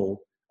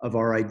control of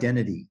our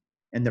identity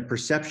and the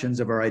perceptions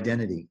of our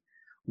identity.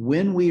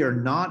 When we are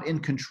not in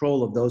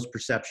control of those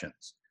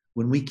perceptions,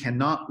 when we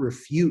cannot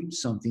refute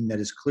something that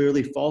is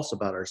clearly false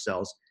about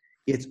ourselves,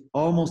 it's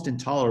almost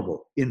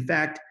intolerable. In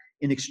fact,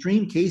 in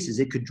extreme cases,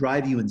 it could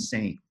drive you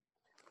insane.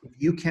 If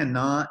you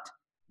cannot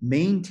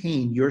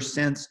maintain your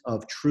sense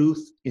of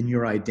truth in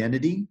your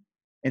identity,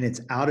 and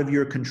it's out of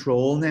your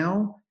control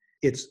now,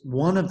 it's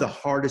one of the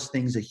hardest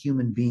things a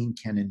human being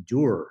can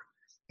endure.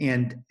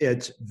 And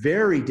it's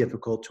very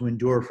difficult to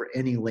endure for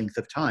any length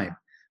of time.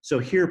 So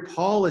here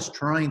Paul is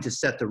trying to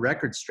set the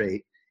record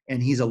straight,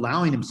 and he's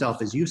allowing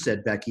himself, as you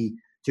said, Becky,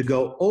 to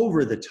go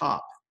over the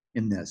top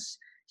in this.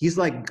 He's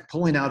like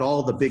pulling out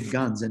all the big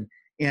guns,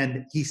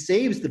 and he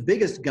saves the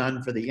biggest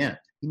gun for the end.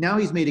 Now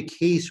he's made a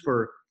case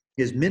for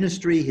his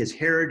ministry, his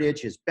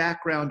heritage, his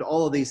background,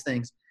 all of these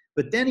things.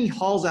 But then he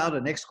hauls out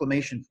an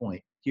exclamation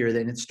point here.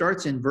 Then it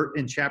starts in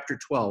chapter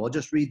 12. I'll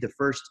just read the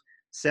first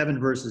 7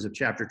 verses of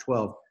chapter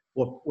 12,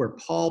 where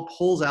Paul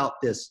pulls out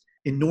this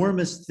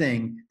enormous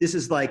thing. This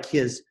is like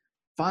his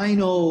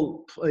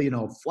final,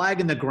 flag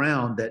in the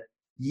ground that,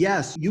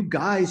 yes, you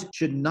guys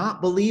should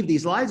not believe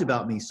these lies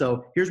about me.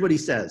 So here's what he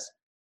says.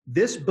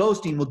 This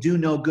boasting will do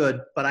no good,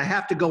 but I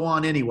have to go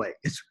on anyway.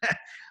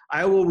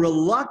 I will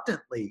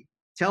reluctantly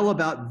tell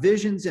about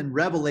visions and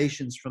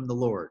revelations from the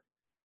Lord.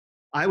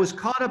 I was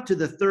caught up to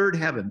the third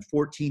heaven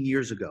 14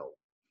 years ago.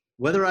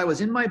 Whether I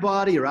was in my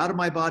body or out of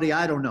my body,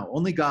 I don't know.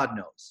 Only God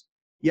knows.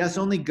 Yes,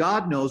 only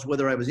God knows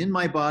whether I was in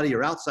my body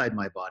or outside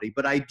my body,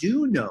 but I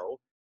do know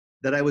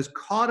that I was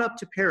caught up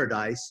to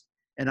paradise,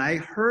 and I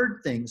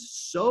heard things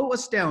so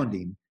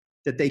astounding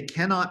that they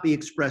cannot be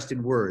expressed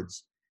in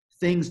words,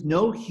 things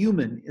no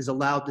human is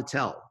allowed to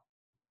tell.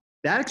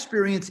 That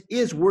experience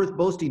is worth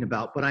boasting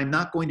about, but I'm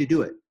not going to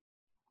do it.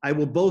 I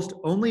will boast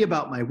only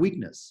about my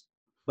weakness.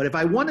 But if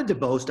I wanted to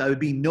boast, I would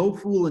be no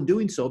fool in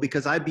doing so,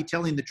 because I'd be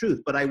telling the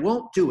truth. But I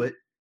won't do it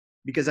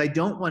because I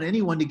don't want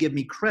anyone to give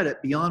me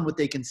credit beyond what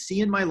they can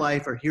see in my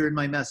life or hear in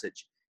my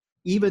message,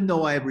 even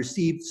though I have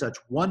received such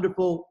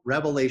wonderful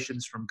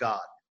revelations from God.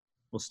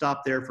 We'll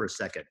stop there for a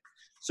second.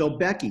 So,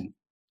 Becky,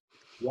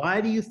 why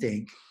do you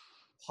think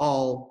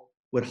Paul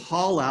would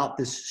haul out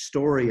this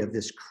story of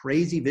this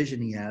crazy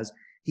vision he has?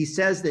 He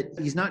says that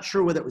he's not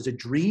sure whether it was a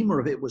dream or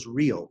if it was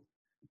real,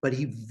 but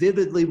he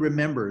vividly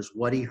remembers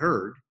what he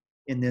heard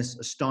in this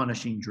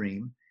astonishing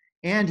dream.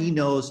 And he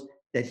knows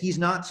that he's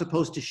not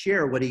supposed to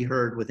share what he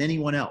heard with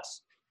anyone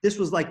else. This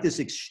was like this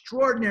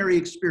extraordinary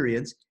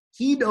experience.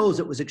 He knows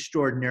it was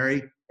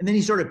extraordinary. And then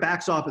he sort of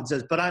backs off and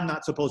says, but I'm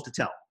not supposed to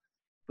tell.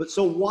 But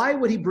so why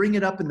would he bring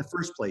it up in the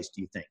first place,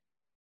 do you think?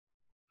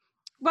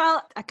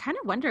 Well, I kind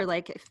of wonder,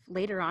 if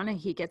later on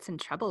he gets in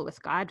trouble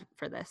with God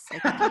for this.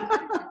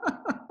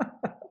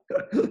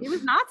 He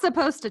was not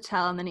supposed to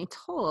tell, and then he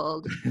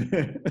told.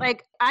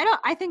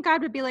 I think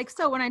God would be like,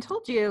 so when I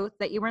told you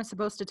that you weren't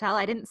supposed to tell,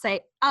 I didn't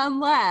say,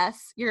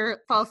 unless you're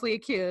falsely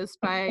accused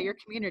by your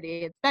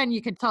community, then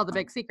you could tell the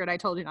big secret I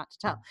told you not to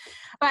tell.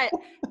 But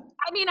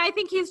I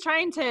think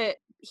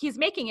he's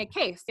making a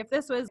case. If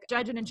this was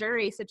judge and a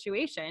jury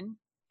situation,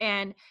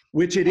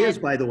 which it is,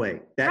 by the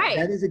way,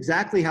 that is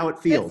exactly how it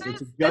feels.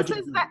 It's a judge.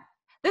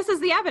 This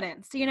is the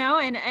evidence,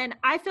 and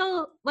I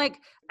feel like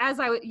as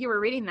you were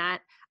reading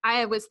that,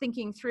 I was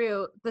thinking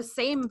through the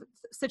same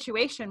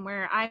situation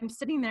where I'm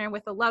sitting there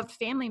with a loved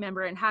family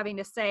member and having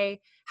to say,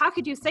 how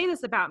could you say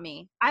this about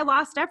me? I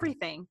lost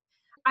everything.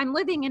 I'm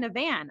living in a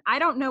van. I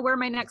don't know where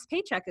my next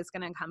paycheck is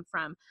going to come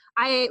from.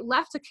 I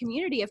left a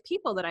community of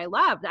people that I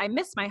loved. I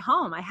missed my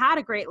home. I had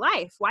a great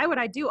life. Why would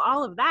I do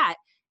all of that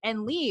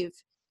and leave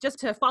just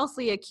to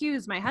falsely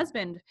accuse my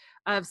husband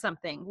of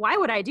something? Why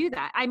would I do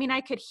that?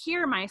 I could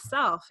hear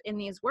myself in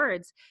these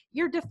words.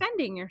 You're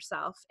defending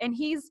yourself. And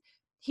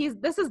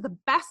this is the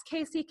best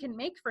case he can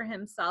make for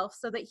himself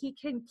so that he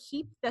can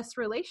keep this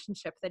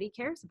relationship that he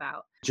cares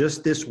about.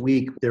 Just this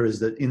week, there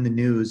was in the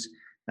news,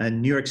 a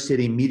New York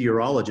City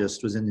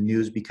meteorologist was in the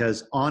news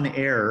because on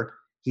air,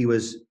 he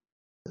was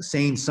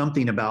saying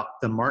something about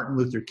the Martin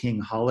Luther King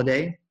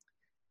holiday.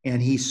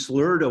 And he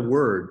slurred a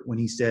word when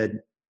he said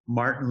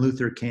Martin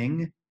Luther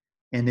King.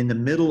 And in the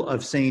middle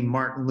of saying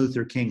Martin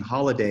Luther King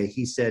holiday,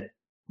 he said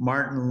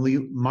Martin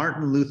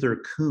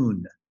Luther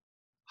Coon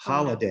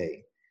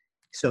holiday.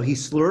 So he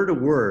slurred a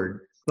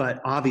word,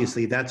 but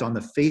obviously that's on the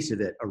face of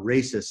it a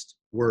racist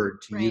word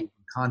to use in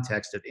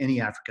context of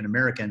any African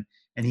American,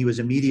 and he was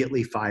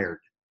immediately fired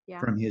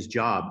from his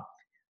job.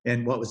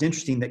 And what was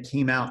interesting that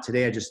came out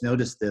today, I just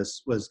noticed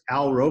this, was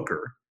Al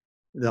Roker,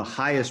 the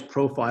highest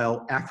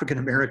profile African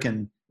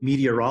American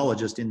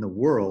meteorologist in the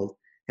world,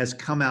 has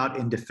come out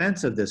in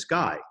defense of this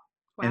guy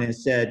and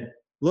has said,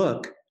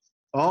 look,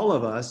 all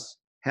of us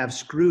have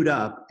screwed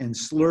up and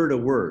slurred a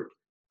word.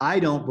 I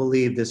don't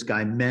believe this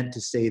guy meant to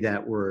say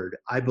that word.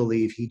 I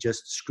believe he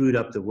just screwed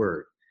up the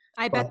word.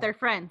 I bet they're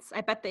friends.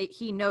 I bet that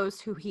he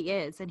knows who he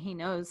is, and he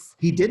knows.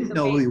 He didn't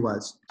know who he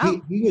was.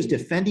 He was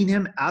defending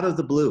him out of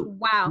the blue.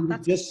 Wow,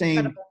 that's just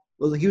saying.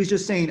 Well, he was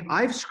just saying,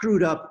 I've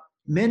screwed up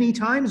many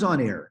times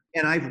on air,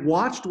 and I've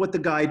watched what the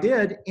guy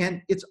did,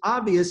 and it's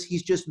obvious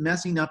he's just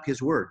messing up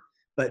his word.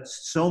 But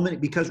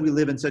because we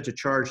live in such a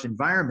charged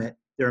environment,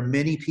 there are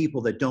many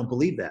people that don't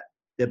believe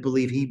that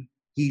believe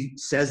he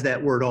says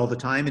that word all the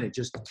time and it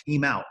just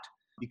came out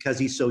because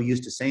he's so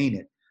used to saying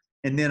it.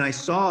 And then I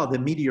saw the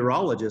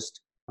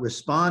meteorologist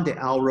respond to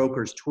Al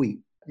Roker's tweet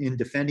in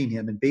defending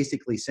him and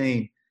basically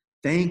saying,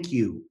 thank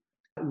you.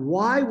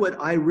 Why would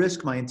I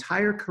risk my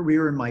entire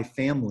career and my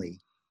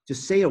family to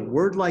say a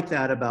word like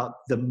that about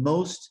the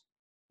most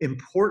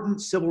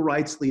important civil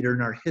rights leader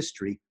in our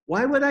history?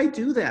 Why would I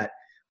do that?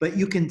 But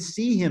you can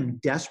see him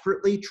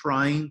desperately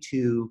trying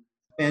to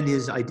defend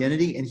his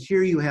identity. And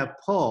here you have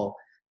Paul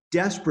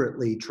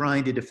desperately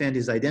trying to defend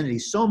his identity,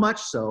 so much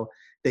so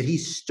that he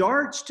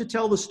starts to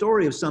tell the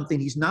story of something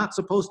he's not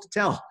supposed to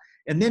tell.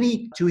 And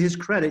then to his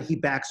credit, he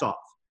backs off.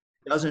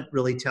 Doesn't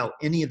really tell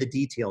any of the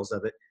details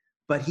of it.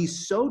 But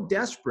he's so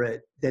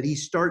desperate that he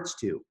starts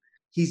to.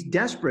 He's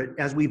desperate,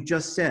 as we've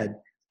just said,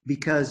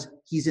 because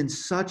he's in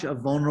such a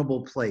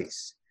vulnerable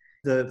place.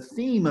 The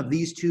theme of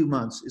these 2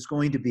 months is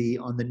going to be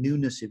on the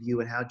newness of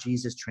you and how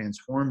Jesus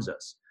transforms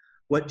us.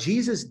 What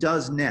Jesus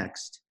does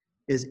next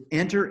is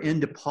enter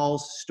into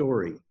Paul's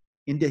story,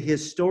 into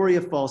his story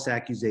of false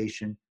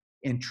accusation,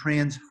 and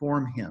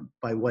transform him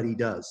by what he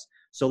does.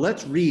 So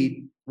let's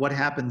read what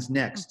happens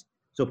next.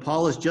 So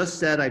Paul has just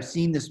said, I've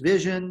seen this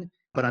vision,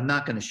 but I'm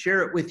not going to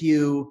share it with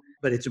you,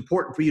 but it's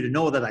important for you to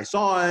know that I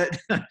saw it.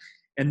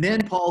 And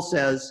then Paul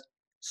says,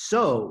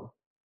 so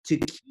to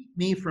keep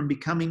me from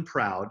becoming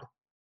proud,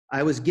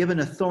 I was given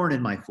a thorn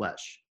in my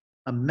flesh,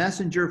 a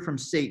messenger from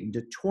Satan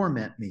to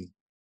torment me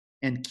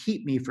and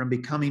keep me from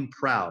becoming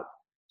proud.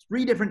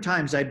 3 different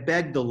times I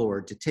begged the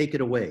Lord to take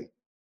it away.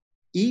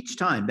 Each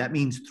time, that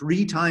means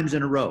 3 times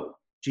in a row,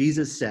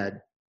 Jesus said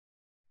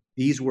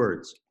these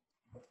words,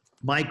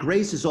 my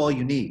grace is all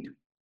you need.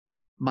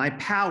 My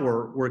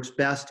power works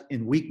best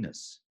in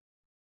weakness.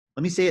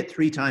 Let me say it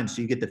 3 times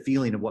so you get the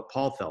feeling of what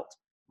Paul felt.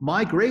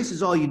 My grace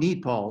is all you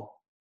need, Paul.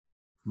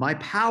 My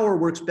power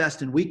works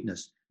best in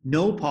weakness.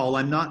 No, Paul,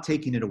 I'm not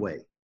taking it away.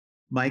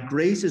 My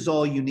grace is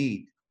all you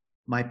need.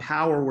 My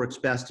power works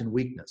best in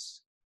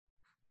weakness.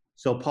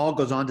 So Paul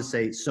goes on to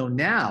say, so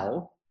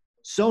now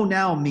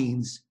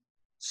means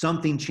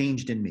something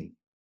changed in me.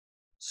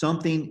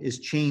 Something is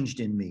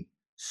changed in me.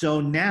 So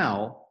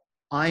now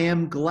I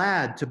am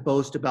glad to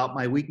boast about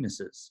my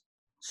weaknesses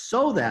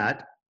so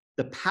that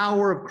the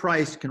power of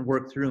Christ can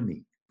work through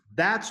me.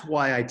 That's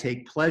why I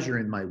take pleasure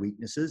in my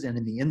weaknesses and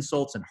in the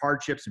insults and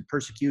hardships and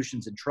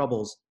persecutions and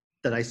troubles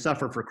that I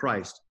suffer for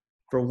Christ.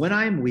 For when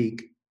I am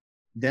weak,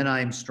 then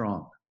I am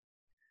strong.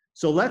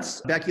 So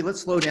Becky,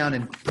 let's slow down.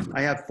 And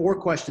I have 4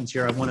 questions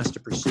here I want us to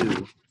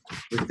pursue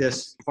with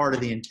this part of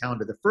the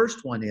encounter. The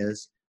first one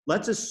is,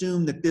 let's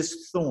assume that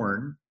this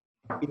thorn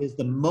is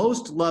the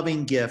most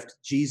loving gift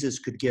Jesus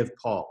could give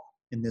Paul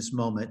in this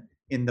moment,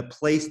 in the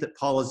place that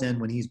Paul is in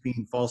when he's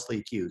being falsely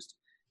accused.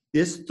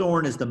 This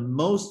thorn is the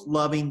most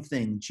loving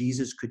thing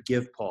Jesus could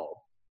give Paul.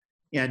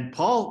 And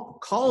Paul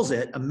calls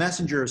it a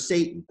messenger of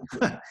Satan.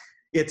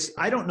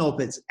 I don't know if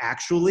it's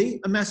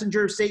actually a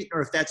messenger of Satan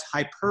or if that's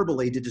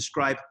hyperbole to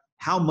describe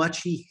how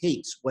much he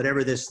hates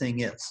whatever this thing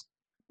is.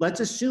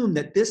 Let's assume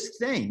that this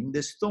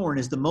thorn,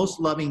 is the most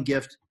loving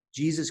gift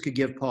Jesus could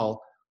give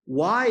Paul.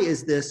 Why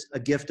is this a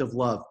gift of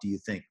love, do you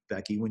think,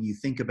 Becky, when you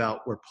think about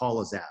where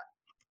Paul is at?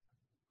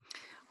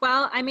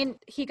 Well, I mean,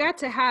 he got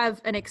to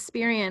have an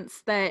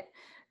experience that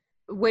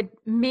would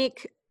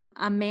make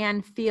a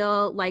man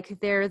feel like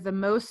they're the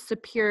most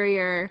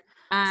superior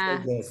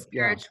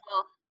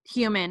spiritual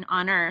human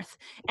on earth.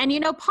 And,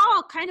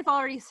 Paul kind of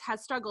already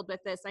has struggled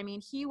with this. I mean,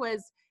 he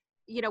was,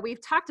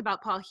 we've talked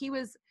about Paul. He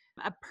was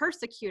a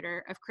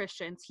persecutor of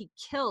Christians. He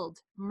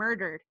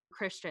murdered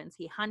Christians.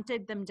 He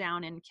hunted them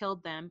down and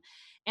killed them.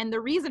 And the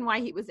reason why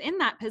he was in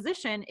that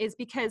position is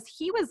because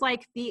he was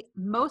like the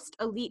most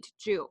elite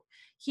Jew.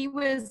 He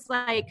was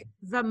like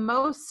the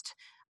most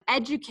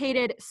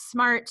educated,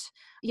 smart,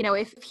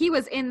 if he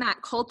was in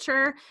that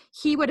culture,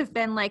 he would have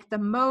been like the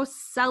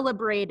most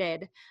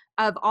celebrated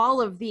of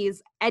all of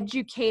these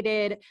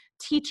educated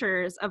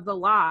teachers of the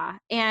law.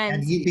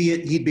 And he'd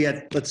be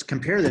at, let's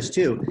compare this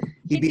too.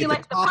 He'd be at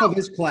the top of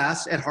his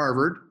class at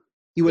Harvard.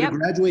 He would have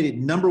graduated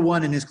number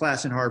 1 in his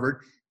class in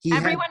Harvard.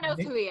 Everyone knows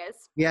who he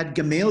is. He had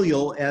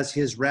Gamaliel as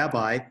his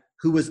rabbi,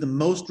 who was the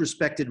most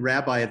respected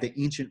rabbi of the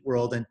ancient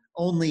world and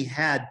only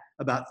had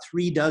about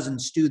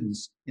 36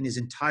 students in his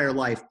entire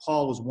life.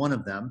 Paul was one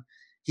of them.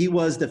 He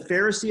was the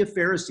Pharisee of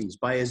Pharisees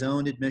by his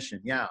own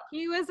admission. Yeah.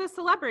 He was a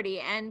celebrity.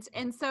 And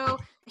so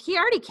he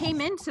already came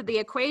into the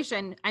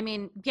equation,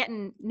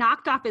 getting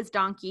knocked off his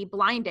donkey,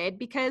 blinded,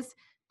 because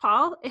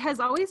Paul has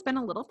always been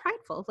a little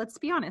prideful. Let's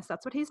be honest.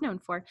 That's what he's known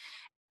for.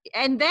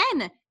 And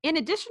then in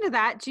addition to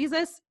that,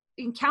 Jesus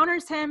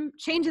encounters him,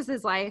 changes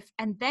his life,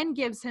 and then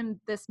gives him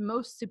this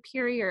most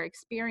superior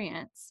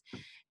experience.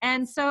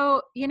 And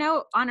so,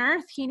 on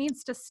earth, he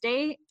needs to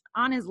stay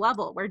on his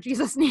level where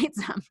Jesus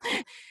needs him.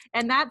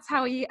 And that's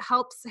how he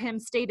helps him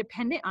stay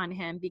dependent on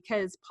him,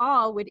 because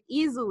Paul would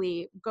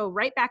easily go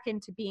right back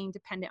into being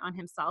dependent on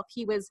himself.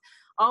 He was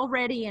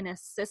already in a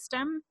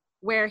system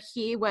where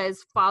he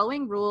was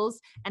following rules,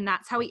 and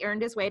that's how he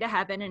earned his way to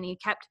heaven. And he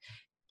kept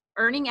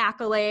earning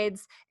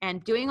accolades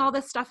and doing all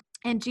this stuff.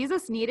 And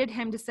Jesus needed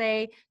him to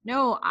say,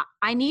 no,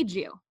 I need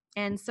you.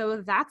 And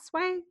so that's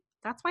why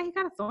he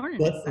got a thorn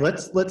in his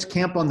side. Let's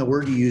camp on the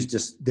word you used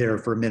just there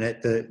for a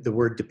minute, the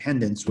word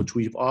dependence, which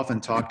we've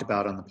often talked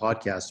about on the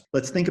podcast.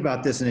 Let's think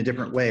about this in a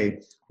different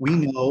way. We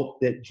know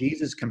that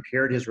Jesus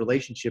compared his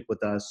relationship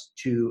with us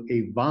to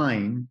a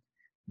vine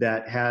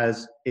that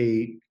has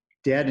a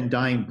dead and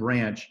dying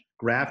branch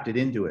grafted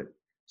into it.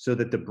 so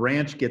that the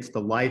branch gets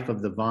the life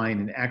of the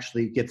vine and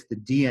actually gets the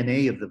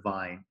DNA of the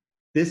vine.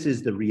 This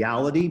is the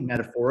reality,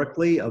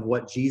 metaphorically, of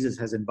what Jesus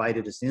has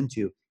invited us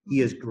into. He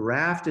has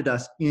grafted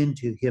us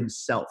into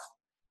himself,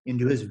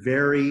 into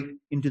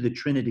the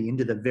Trinity,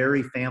 into the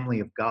very family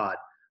of God.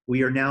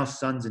 We are now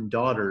sons and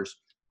daughters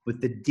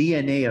with the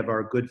DNA of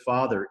our good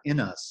Father in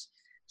us.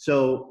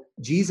 So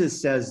Jesus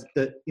says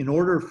that in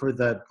order for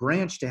the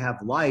branch to have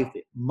life,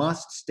 it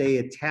must stay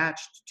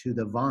attached to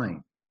the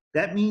vine.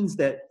 That means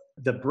that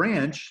the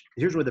branch,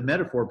 here's where the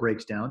metaphor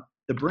breaks down,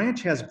 the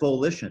branch has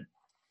volition.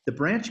 The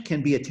branch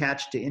can be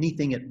attached to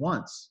anything at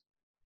once.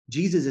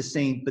 Jesus is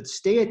saying, but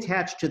stay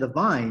attached to the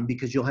vine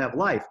because you'll have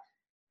life.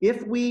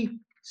 If we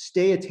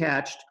stay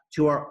attached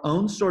to our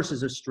own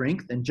sources of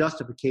strength and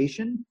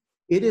justification,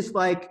 it is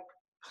like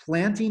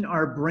planting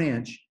our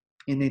branch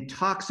in a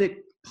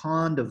toxic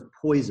pond of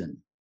poison.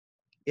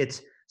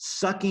 It's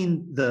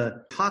sucking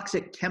the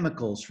toxic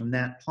chemicals from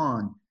that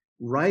pond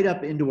right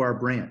up into our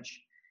branch.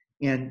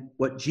 And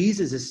what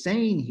Jesus is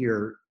saying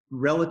here,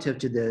 relative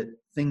to the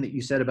thing that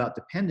you said about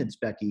dependence,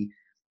 Becky,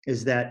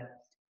 is that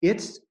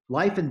it's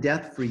life and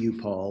death for you,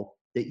 Paul,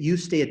 that you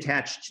stay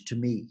attached to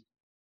me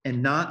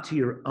and not to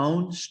your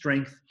own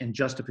strength and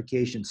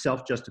justification,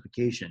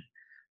 self-justification.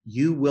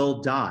 You will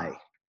die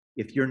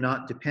if you're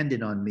not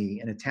dependent on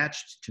me and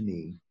attached to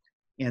me.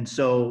 And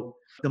so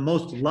the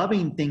most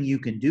loving thing you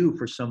can do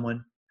for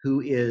someone who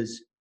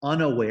is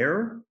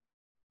unaware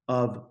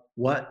of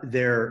what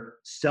their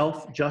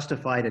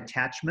self-justified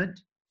attachment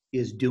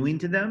is doing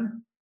to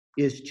them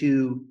is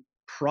to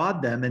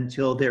prod them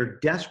until they're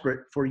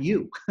desperate for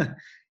you.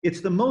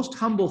 It's the most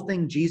humble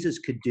thing Jesus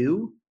could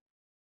do,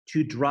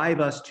 to drive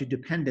us to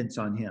dependence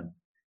on him,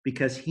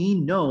 because he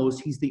knows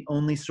he's the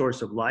only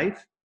source of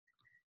life.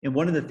 And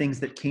one of the things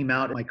that came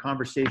out in my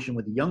conversation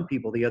with the young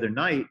people the other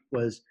night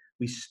was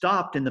we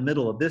stopped in the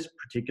middle of this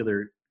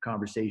particular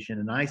conversation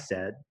and I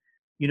said,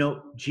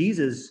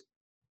 Jesus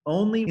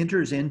only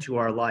enters into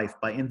our life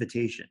by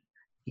invitation.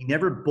 He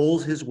never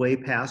bulls his way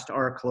past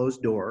our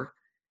closed door.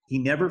 He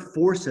never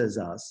forces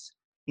us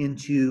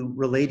into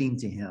relating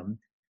to him.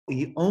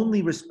 He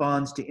only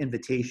responds to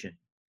invitation.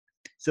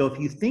 So if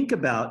you think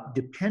about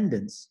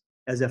dependence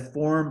as a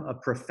form of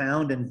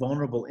profound and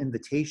vulnerable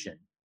invitation,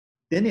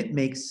 then it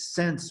makes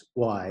sense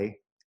why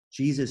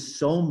Jesus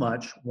so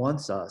much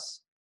wants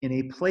us in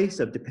a place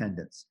of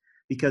dependence.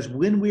 Because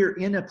when we're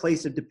in a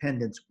place of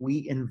dependence,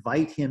 we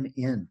invite him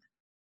in,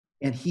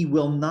 and he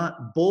will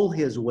not bull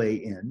his way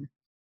in.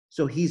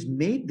 So he's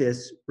made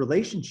this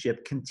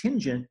relationship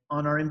contingent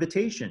on our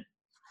invitation.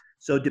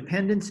 So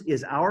dependence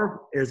is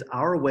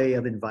our way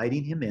of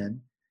inviting him in,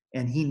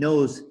 and he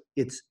knows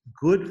it's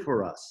good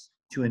for us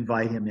to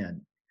invite him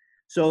in.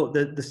 So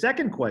the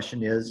second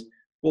question is,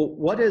 well,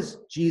 what does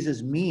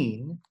Jesus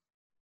mean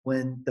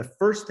when the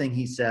first thing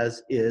he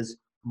says is,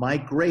 my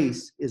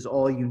grace is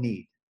all you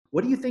need?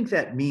 What do you think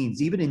that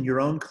means, even in your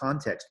own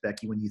context,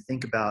 Becky, when you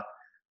think about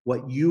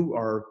what you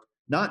are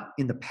not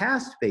in the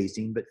past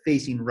facing, but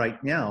facing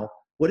right now?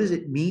 What does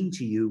it mean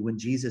to you when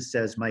Jesus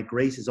says, my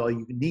grace is all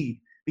you need?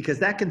 Because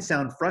that can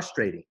sound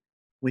frustrating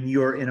when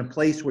you're in a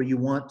place where you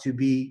want to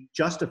be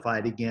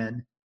justified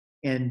again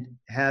and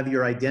have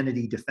your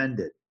identity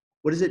defended.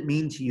 What does it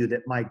mean to you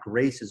that my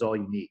grace is all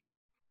you need?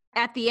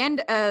 At the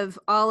end of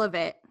all of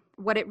it,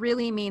 what it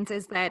really means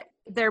is that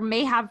there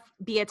may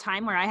be a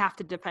time where I have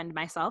to defend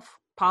myself.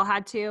 Paul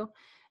had to.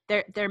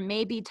 There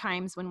may be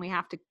times when we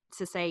have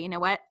to say, you know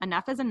what,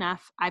 enough is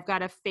enough. I've got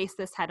to face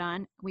this head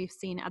on. We've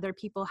seen other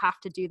people have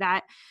to do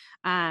that.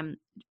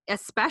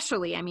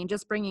 Especially,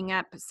 just bringing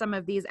up some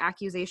of these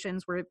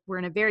accusations. We're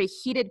in a very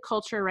heated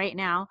culture right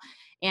now,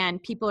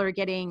 and people are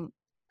getting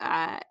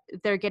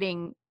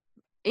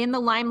in the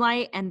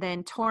limelight and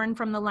then torn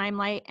from the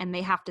limelight, and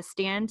they have to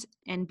stand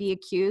and be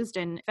accused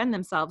and defend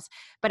themselves.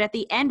 But at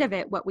the end of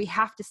it, what we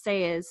have to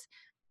say is,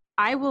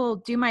 I will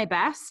do my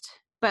best,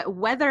 but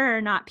whether or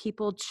not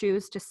people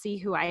choose to see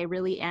who I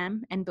really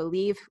am and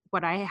believe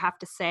what I have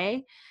to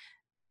say,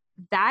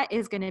 that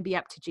is going to be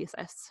up to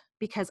Jesus,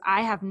 because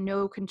I have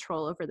no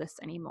control over this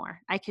anymore.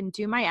 I can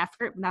do my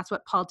effort, and that's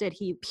what Paul did.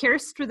 He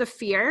pierced through the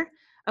fear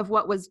of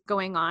what was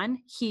going on.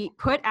 He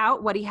put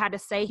out what he had to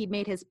say. He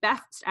made his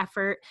best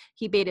effort.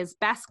 He made his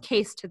best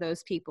case to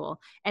those people.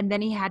 And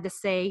then he had to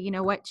say, you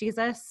know what,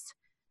 Jesus,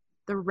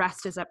 the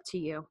rest is up to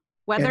you,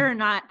 whether or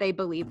not they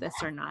believe this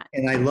or not.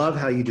 And I love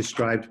how you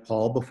described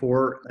Paul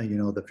before,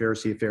 the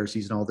Pharisee of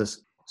Pharisees and all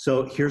this.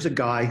 So here's a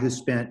guy who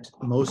spent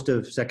most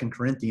of 2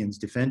 Corinthians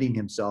defending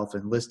himself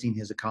and listing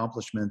his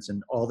accomplishments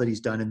and all that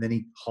he's done. And then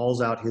he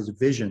hauls out his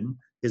vision,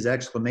 his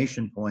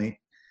exclamation point.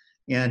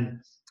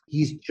 And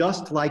he's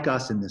just like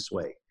us in this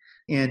way.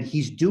 And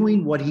he's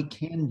doing what he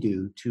can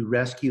do to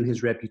rescue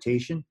his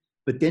reputation.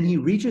 But then he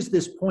reaches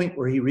this point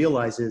where he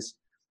realizes,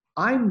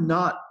 I'm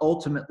not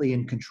ultimately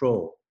in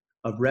control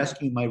of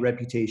rescuing my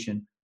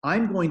reputation.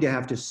 I'm going to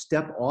have to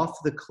step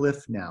off the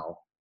cliff now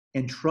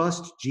and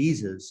trust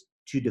Jesus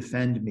to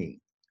defend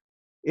me.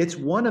 It's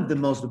one of the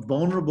most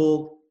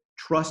vulnerable,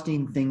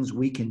 trusting things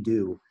we can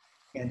do.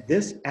 And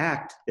this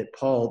act that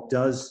Paul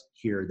does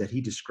here, that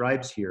he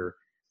describes here,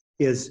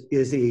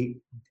 is a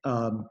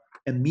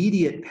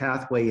immediate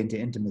pathway into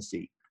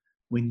intimacy.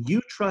 When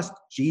you trust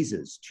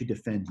Jesus to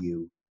defend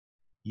you,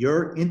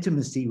 your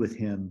intimacy with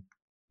him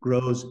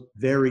grows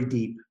very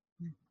deep,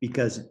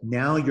 because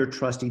now you're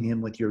trusting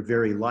him with your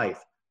very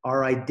life.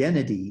 Our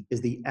identity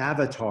is the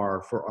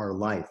avatar for our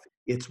life.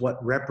 It's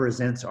what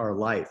represents our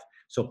life.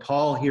 So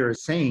Paul here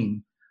is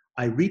saying,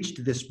 I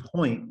reached this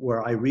point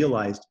where I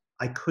realized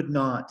I could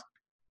not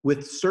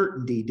with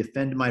certainty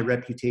defend my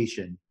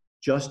reputation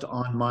just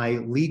on my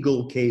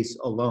legal case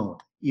alone.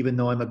 Even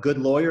though I'm a good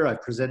lawyer,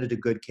 I've presented a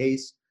good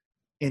case.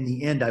 In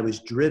the end, I was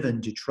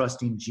driven to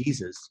trusting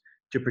Jesus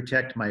to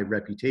protect my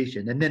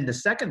reputation. And then the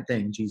second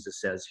thing Jesus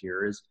says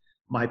here is,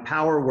 my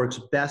power works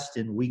best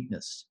in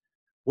weakness.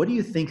 What do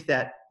you think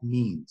that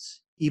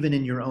means? Even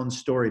in your own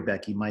story,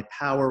 Becky, my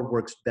power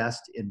works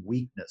best in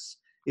weakness.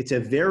 It's a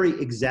very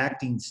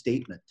exacting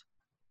statement.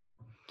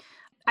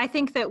 I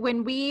think that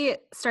when we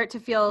start to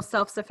feel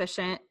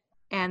self-sufficient,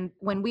 and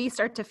when we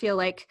start to feel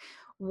like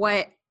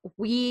what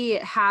we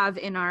have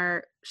in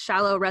our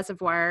shallow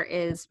reservoir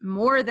is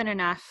more than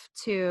enough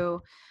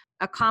to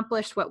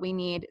accomplish what we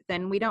need,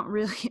 then we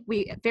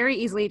very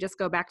easily just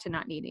go back to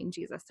not needing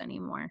Jesus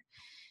anymore.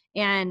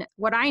 And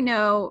what I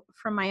know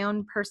from my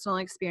own personal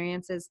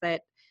experience is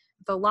that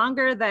the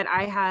longer that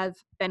I have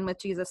been with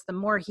Jesus, the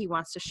more he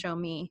wants to show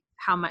me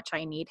how much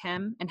I need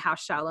him and how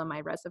shallow my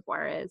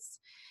reservoir is.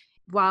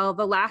 While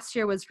the last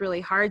year was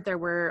really hard, there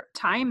were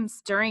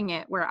times during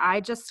it where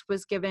I just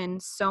was given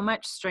so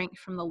much strength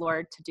from the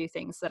Lord to do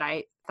things that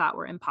I thought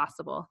were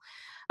impossible.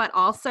 But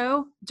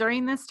also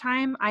during this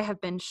time, I have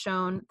been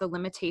shown the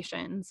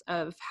limitations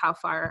of how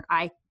far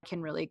I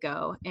can really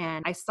go.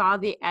 And I saw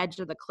the edge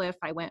of the cliff.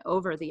 I went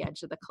over the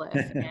edge of the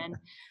cliff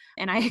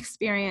and I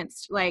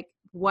experienced like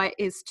what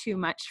is too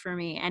much for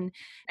me.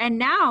 And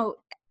now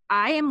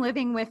I am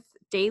living with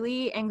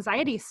daily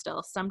anxiety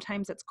still.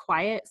 Sometimes it's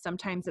quiet,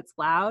 sometimes it's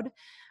loud.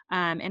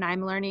 And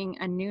I'm learning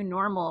a new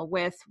normal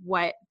with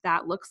what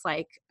that looks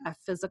like, a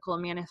physical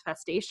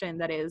manifestation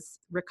that is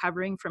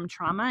recovering from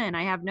trauma. And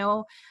I have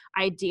no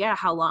idea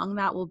how long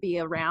that will be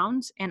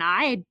around. And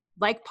I,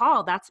 like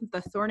Paul, that's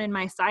the thorn in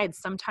my side.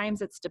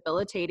 Sometimes it's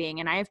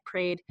debilitating, and I've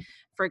prayed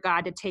for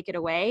God to take it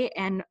away.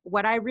 And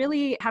what I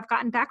really have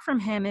gotten back from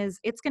him is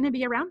it's going to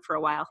be around for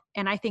a while.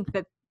 And I think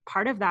that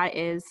part of that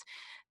is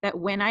that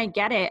when I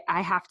get it,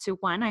 I have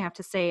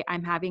to say,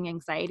 I'm having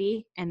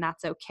anxiety, and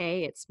that's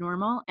okay. It's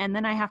normal. And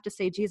then I have to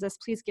say, Jesus,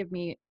 please give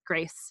me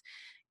grace.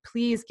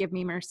 Please give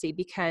me mercy,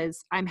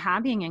 because I'm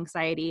having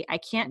anxiety. I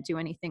can't do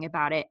anything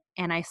about it.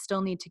 And I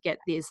still need to get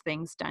these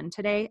things done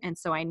today. And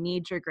so I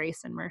need your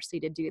grace and mercy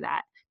to do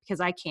that, because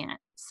I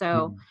can't.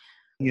 So,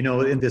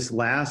 in this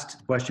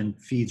last question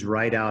feeds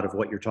right out of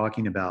what you're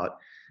talking about.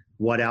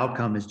 What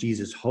outcome is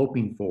Jesus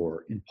hoping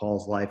for in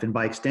Paul's life? And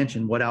by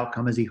extension, what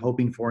outcome is he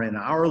hoping for in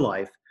our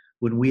life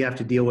when we have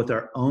to deal with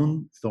our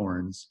own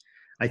thorns?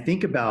 I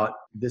think about,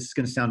 this is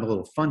going to sound a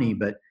little funny,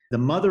 but the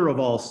mother of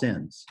all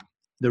sins,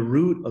 the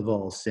root of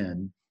all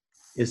sin,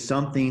 is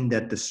something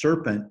that the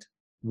serpent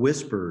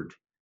whispered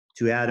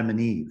to Adam and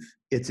Eve.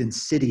 It's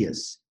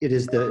insidious. It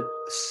is the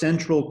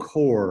central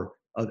core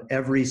of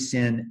every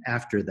sin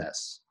after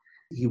this.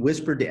 He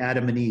whispered to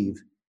Adam and Eve,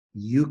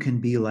 you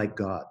can be like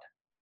God.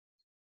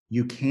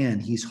 You can.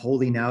 He's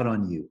holding out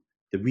on you.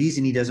 The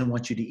reason he doesn't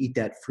want you to eat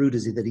that fruit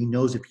is that he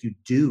knows if you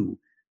do,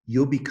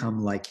 you'll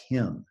become like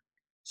him.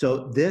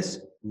 So this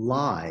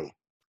lie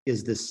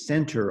is the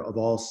center of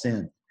all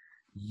sin.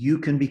 You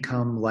can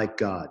become like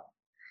God.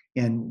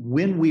 And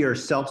when we are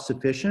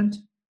self-sufficient,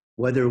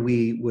 whether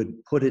we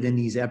would put it in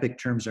these epic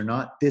terms or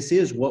not, this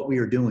is what we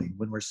are doing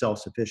when we're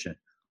self-sufficient.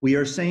 We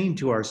are saying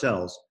to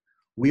ourselves,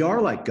 we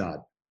are like God.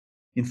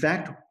 In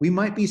fact, we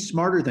might be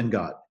smarter than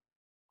God.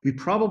 We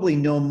probably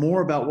know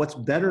more about what's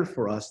better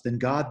for us than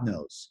God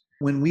knows.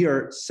 When we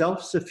are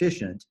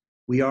self-sufficient,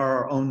 we are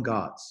our own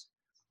gods.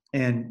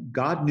 And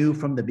God knew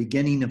from the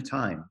beginning of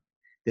time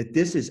that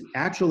this is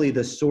actually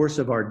the source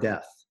of our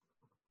death.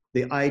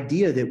 The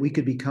idea that we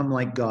could become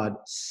like God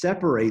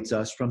separates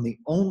us from the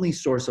only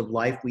source of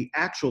life we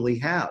actually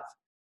have.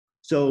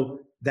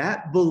 So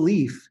that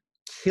belief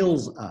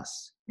kills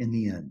us in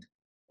the end.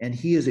 And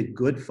he is a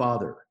good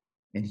father,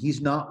 and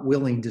he's not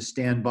willing to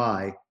stand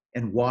by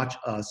and watch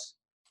us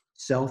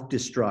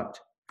self-destruct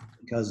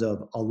because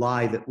of a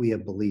lie that we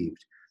have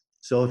believed.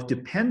 So if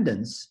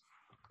dependence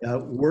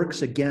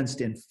works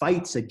against and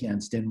fights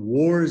against and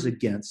wars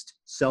against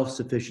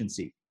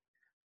self-sufficiency,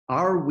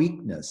 our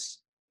weakness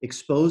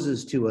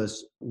exposes to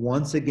us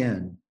once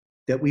again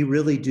that we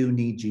really do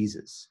need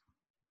Jesus.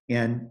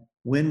 And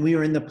when we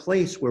are in the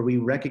place where we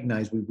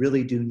recognize we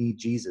really do need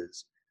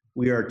Jesus,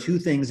 we are two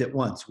things at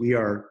once. We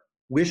are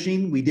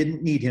wishing we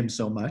didn't need him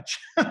so much.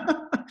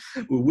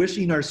 We're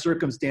wishing our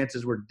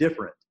circumstances were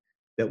different,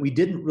 that we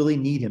didn't really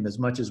need him as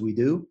much as we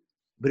do.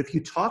 But if you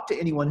talk to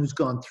anyone who's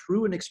gone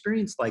through an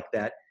experience like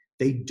that,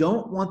 they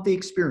don't want the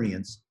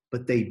experience,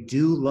 but they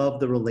do love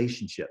the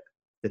relationship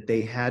that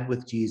they had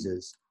with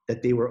Jesus,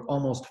 that they were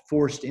almost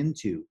forced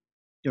into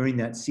during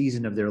that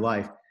season of their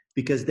life,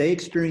 because they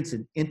experienced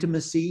an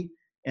intimacy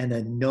and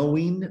a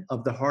knowing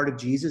of the heart of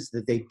Jesus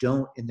that they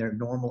don't in their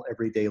normal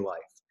everyday life.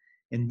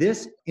 And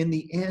this, in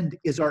the end,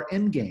 is our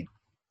end game.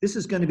 This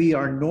is going to be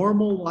our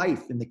normal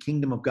life in the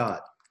kingdom of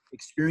God,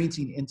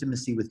 experiencing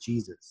intimacy with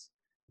Jesus,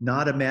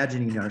 not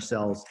imagining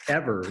ourselves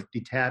ever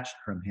detached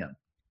from him.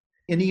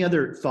 Any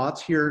other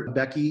thoughts here,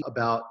 Becky,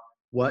 about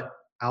what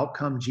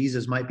outcome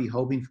Jesus might be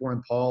hoping for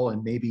in Paul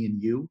and maybe in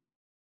you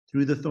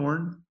through the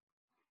thorn?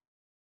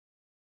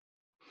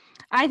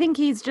 I think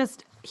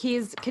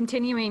he's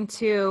continuing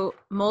to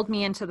mold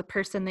me into the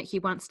person that he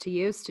wants to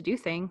use to do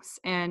things,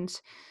 and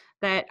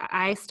that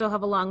I still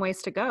have a long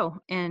ways to go.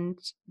 And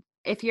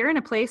if you're in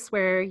a place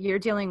where you're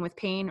dealing with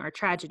pain or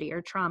tragedy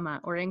or trauma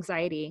or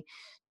anxiety,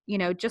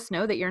 just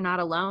know that you're not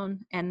alone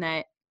and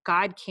that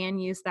God can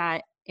use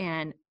that,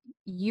 and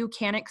you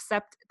can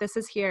accept this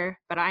is here,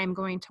 but I am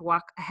going to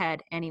walk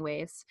ahead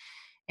anyways.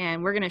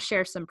 And we're going to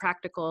share some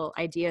practical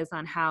ideas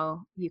on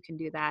how you can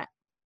do that.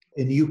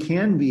 And you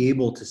can be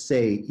able to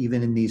say,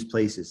 even in these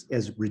places,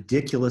 as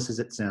ridiculous as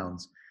it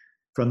sounds,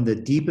 from the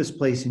deepest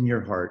place in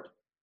your heart,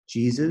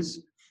 Jesus,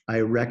 I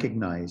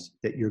recognize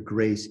that your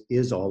grace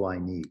is all I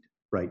need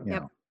right now.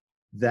 Yep.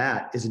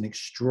 That is an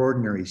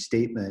extraordinary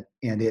statement,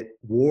 and it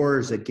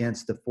wars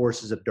against the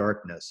forces of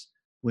darkness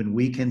when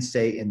we can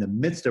say in the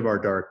midst of our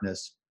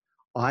darkness,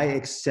 I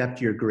accept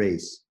your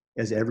grace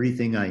as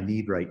everything I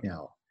need right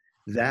now.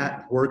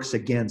 That works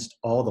against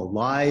all the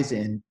lies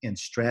and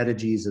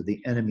strategies of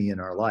the enemy in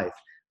our life.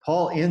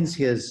 Paul ends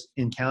his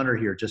encounter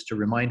here, just to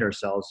remind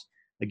ourselves,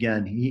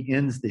 again, he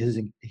ends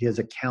his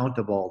account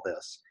of all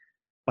this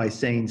by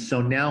saying,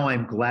 so now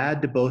I'm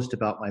glad to boast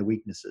about my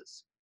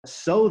weaknesses,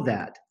 so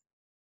that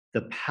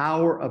the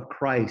power of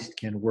Christ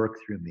can work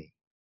through me.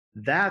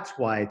 That's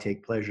why I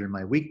take pleasure in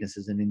my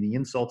weaknesses and in the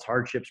insults,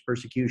 hardships,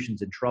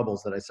 persecutions, and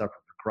troubles that I suffer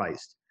for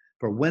Christ.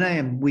 For when I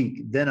am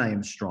weak, then I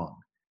am strong.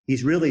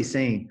 He's really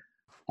saying,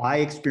 I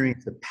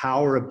experience the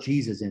power of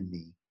Jesus in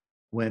me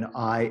when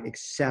I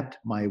accept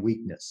my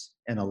weakness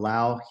and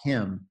allow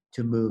him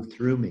to move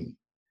through me.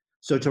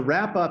 So to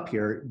wrap up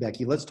here,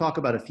 Becky, let's talk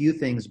about a few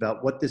things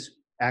about what this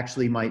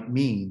actually might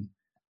mean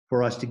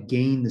for us to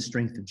gain the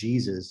strength of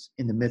Jesus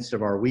in the midst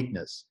of our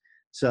weakness.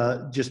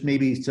 So just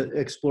maybe to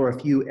explore a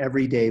few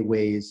everyday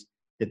ways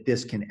that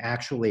this can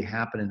actually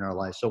happen in our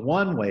lives. So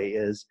one way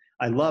is,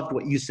 I loved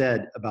what you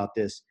said about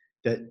this,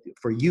 that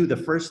for you, the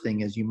first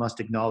thing is you must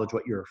acknowledge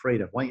what you're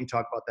afraid of. Why don't you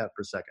talk about that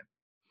for a second?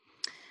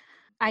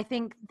 I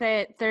think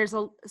that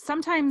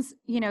sometimes,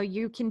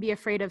 you can be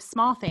afraid of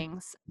small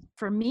things.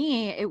 For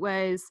me, it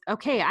was,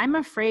 okay, I'm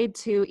afraid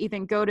to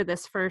even go to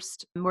this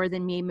first More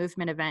Than Me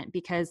movement event,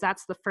 because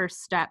that's the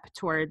first step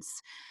towards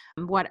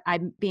what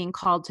I'm being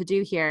called to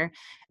do here.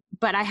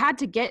 But I had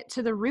to get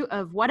to the root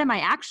of what am I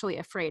actually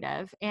afraid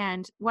of?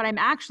 And what I'm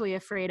actually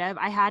afraid of,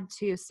 I had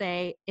to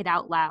say it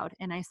out loud.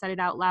 And I said it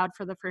out loud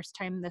for the first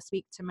time this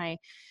week to my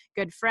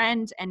good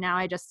friend. And now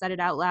I just said it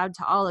out loud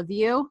to all of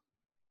you.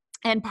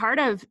 And part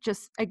of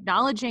just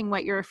acknowledging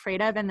what you're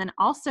afraid of and then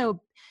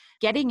also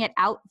getting it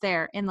out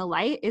there in the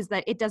light is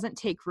that it doesn't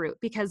take root,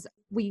 because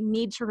we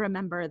need to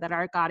remember that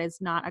our God is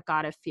not a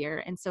God of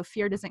fear. And so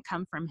fear doesn't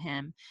come from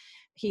him.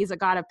 He's a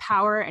God of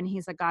power and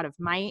he's a God of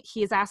might.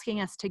 He is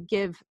asking us to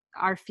give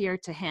our fear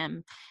to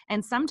him.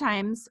 And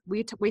sometimes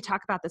we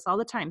talk about this all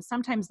the time.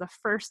 Sometimes the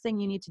first thing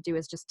you need to do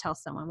is just tell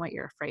someone what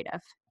you're afraid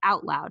of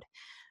out loud,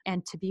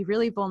 and to be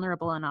really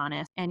vulnerable and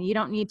honest. And you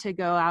don't need to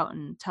go out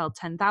and tell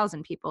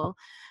 10,000 people.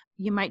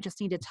 You might just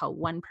need to tell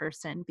one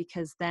person,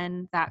 because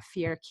then that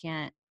fear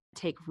can't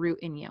take root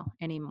in you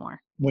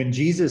anymore. When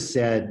Jesus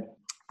said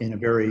in a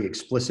very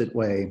explicit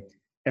way,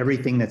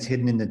 everything that's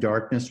hidden in the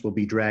darkness will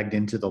be dragged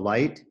into the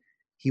light,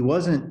 he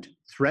wasn't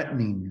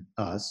threatening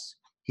us.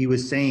 He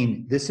was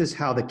saying, this is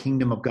how the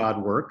kingdom of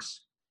God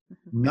works.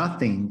 Mm-hmm.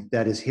 Nothing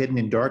that is hidden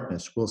in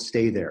darkness will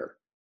stay there.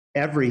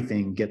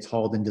 Everything gets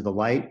hauled into the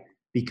light,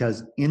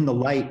 because in the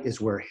light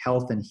is where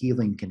health and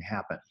healing can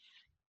happen.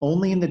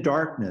 Only in the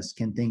darkness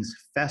can things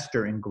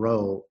fester and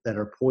grow that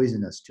are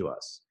poisonous to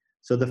us.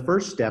 So the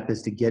first step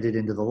is to get it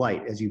into the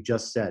light, as you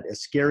just said.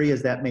 As scary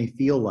as that may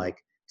feel like,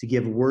 to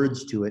give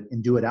words to it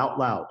and do it out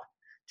loud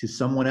to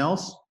someone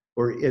else.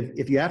 Or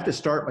if you have to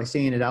start by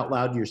saying it out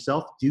loud to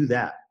yourself, do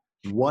that.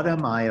 What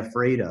am I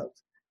afraid of?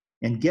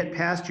 And get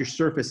past your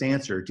surface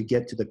answer to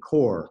get to the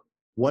core.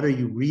 What are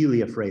you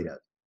really afraid of?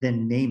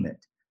 Then name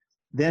it.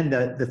 Then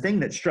the thing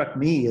that struck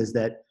me is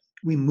that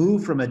we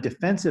move from a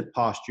defensive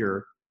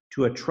posture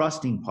to a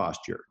trusting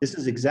posture. This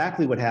is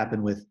exactly what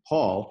happened with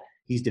Paul.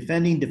 He's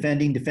defending,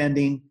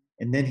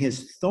 and then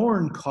his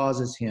thorn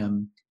causes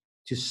him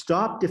to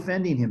stop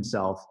defending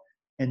himself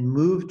and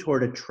move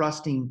toward a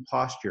trusting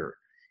posture.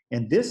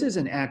 And this is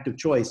an act of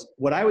choice.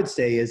 What I would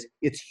say is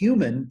it's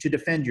human to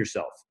defend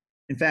yourself.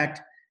 In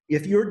fact,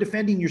 if you're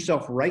defending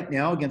yourself right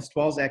now against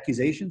Paul's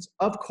accusations,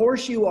 of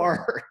course you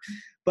are.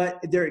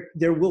 But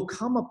there will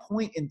come a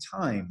point in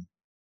time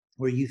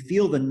where you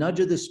feel the nudge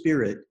of the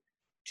Spirit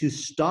to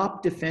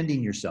stop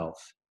defending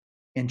yourself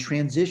and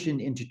transition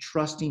into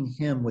trusting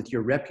him with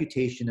your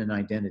reputation and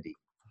identity.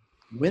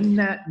 When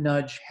that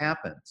nudge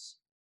happens,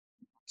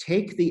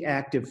 take the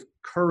act of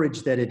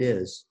courage that it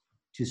is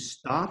to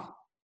stop,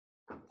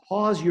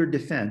 pause your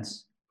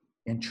defense,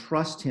 and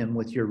trust him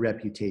with your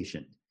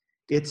reputation.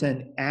 It's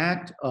an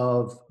act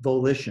of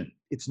volition.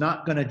 It's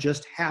not going to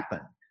just happen.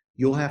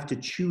 You'll have to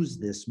choose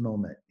this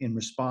moment in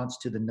response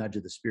to the nudge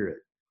of the Spirit.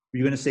 Were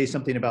you going to say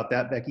something about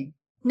that, Becky?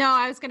 No,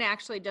 I was going to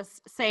actually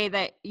just say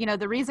that,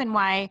 the reason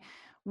why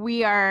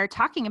we are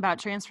talking about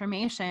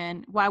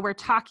transformation, why we're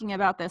talking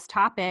about this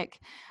topic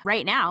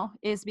right now,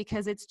 is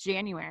because it's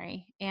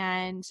January.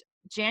 And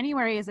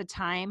January is a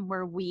time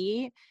where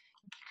we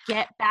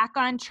get back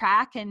on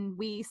track and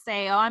we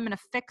say, oh, I'm going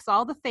to fix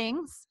all the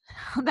things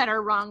that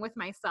are wrong with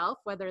myself,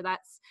 whether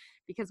that's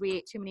because we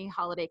ate too many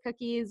holiday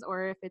cookies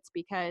or if it's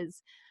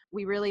because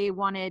we really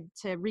wanted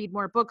to read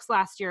more books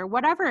last year,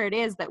 whatever it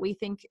is that we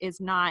think is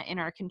not in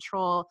our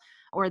control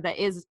or that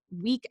is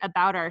weak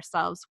about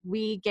ourselves,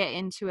 we get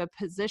into a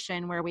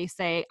position where we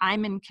say,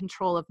 I'm in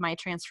control of my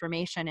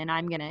transformation and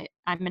I'm going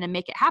to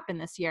make it happen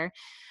this year.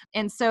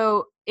 And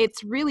so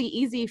it's really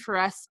easy for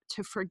us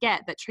to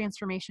forget that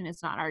transformation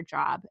is not our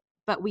job,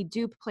 but we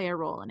do play a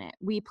role in it.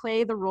 We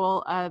play the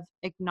role of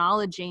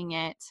acknowledging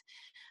it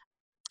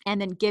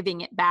and then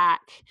giving it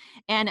back.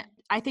 And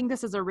I think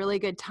this is a really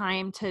good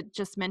time to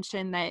just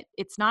mention that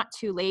it's not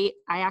too late.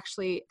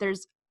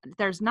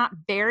 There's not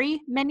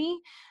very many,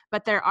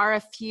 but there are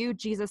a few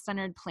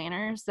Jesus-centered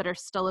planners that are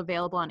still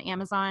available on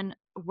Amazon.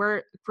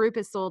 Group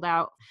is sold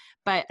out,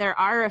 but there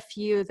are a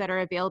few that are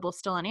available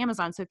still on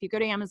Amazon. So if you go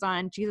to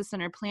Amazon,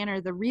 Jesus-centered planner,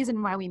 the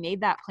reason why we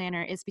made that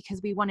planner is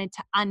because we wanted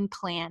to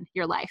unplan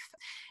your life.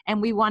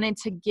 And we wanted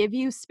to give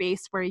you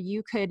space where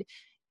you could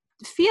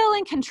feel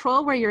in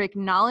control, where you're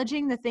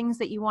acknowledging the things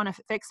that you want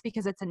to fix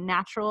because it's a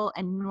natural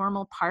and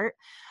normal part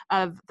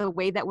of the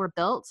way that we're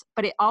built,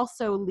 but it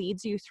also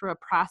leads you through a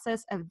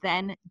process of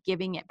then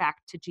giving it back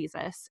to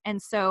Jesus.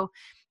 And so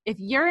if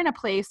you're in a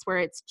place where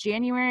it's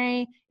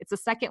January, it's the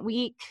second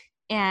week,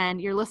 and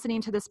you're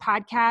listening to this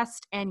podcast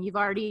and you've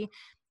already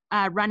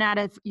run out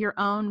of your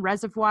own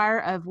reservoir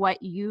of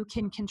what you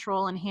can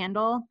control and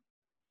handle,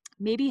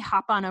 maybe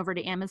hop on over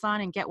to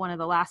Amazon and get one of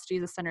the last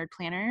Jesus-centered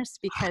planners,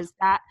 because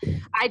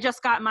I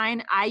just got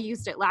mine. I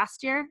used it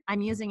last year.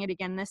 I'm using it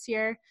again this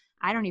year.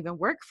 I don't even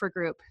work for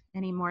Group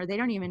anymore. They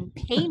don't even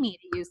pay me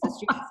to use this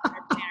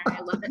Jesus-centered planner.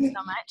 I love it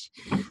so much.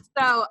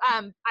 So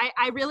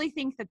I really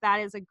think that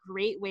is a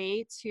great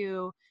way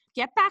to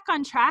get back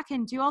on track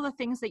and do all the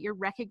things that you're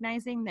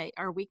recognizing that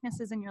are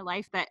weaknesses in your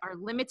life that are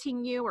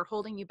limiting you or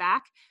holding you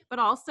back, but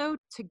also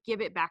to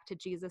give it back to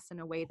Jesus in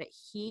a way that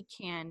he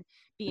can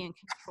be in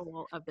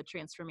control of the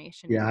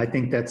transformation. Yeah, I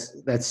think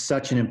that's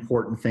such an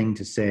important thing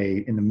to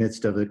say in the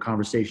midst of a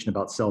conversation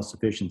about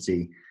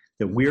self-sufficiency,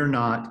 that we're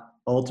not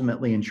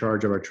ultimately in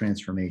charge of our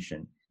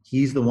transformation.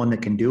 He's the one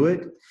that can do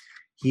it.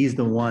 He's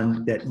the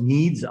one that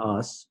needs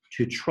us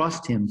to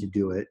trust him to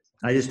do it.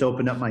 I just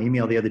opened up my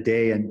email the other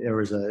day and there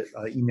was a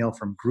email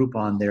from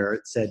Groupon there.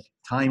 It said,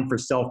 time for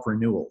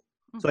self-renewal.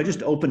 So I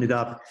just opened it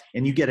up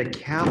and you get a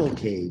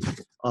cavalcade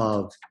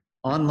of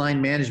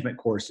online management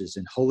courses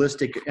and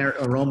holistic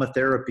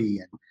aromatherapy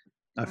and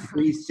a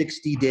free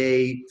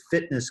 60-day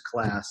fitness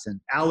class and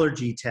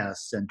allergy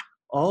tests and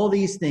all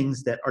these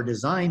things that are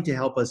designed to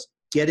help us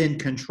get in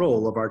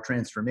control of our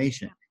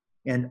transformation.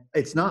 And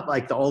it's not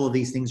like all of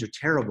these things are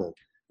terrible,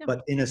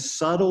 but in a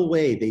subtle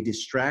way, they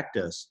distract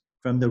us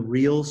from the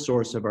real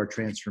source of our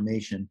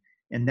transformation.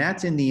 And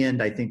that's in the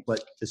end, I think,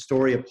 what the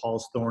story of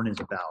Paul's thorn is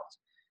about.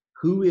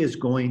 Who is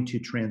going to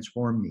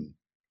transform me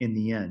in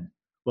the end?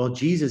 Well,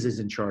 Jesus is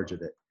in charge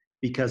of it,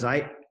 because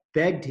I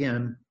begged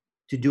him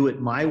to do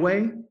it my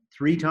way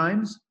 3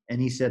 times.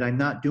 And he said, I'm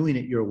not doing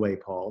it your way,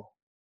 Paul.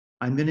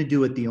 I'm going to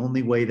do it the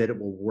only way that it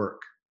will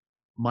work.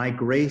 My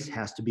grace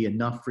has to be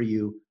enough for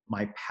you.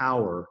 My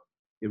power,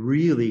 it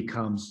really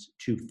comes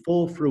to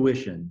full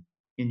fruition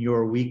in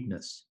your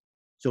weakness.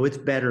 So it's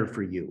better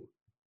for you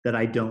that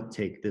I don't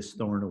take this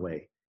thorn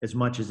away as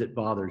much as it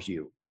bothers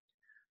you.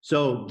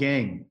 So,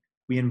 gang,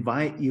 we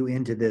invite you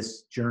into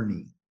this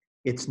journey.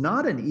 It's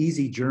not an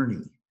easy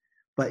journey,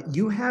 but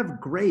you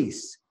have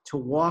grace to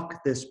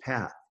walk this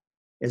path.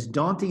 As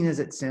daunting as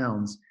it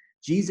sounds,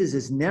 Jesus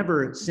is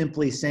never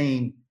simply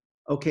saying,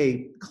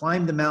 okay,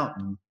 climb the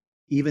mountain,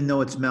 even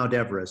though it's Mount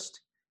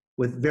Everest,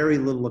 with very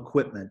little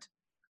equipment.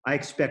 I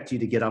expect you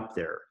to get up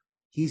there.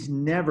 He's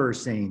never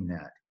saying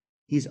that.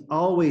 He's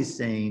always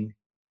saying,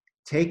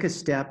 take a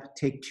step,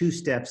 take 2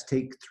 steps,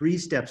 take 3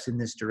 steps in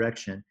this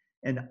direction,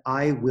 and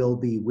I will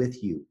be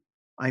with you.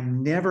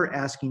 I'm never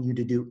asking you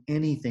to do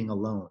anything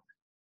alone.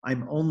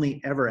 I'm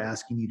only ever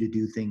asking you to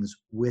do things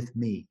with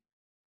me.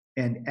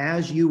 And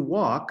as you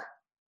walk,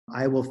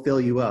 I will fill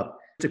you up.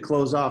 To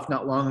close off,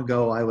 not long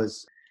ago, I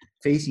was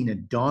facing a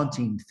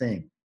daunting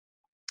thing.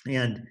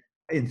 And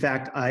in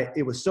fact,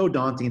 it was so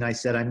daunting, I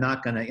said, I'm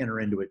not going to enter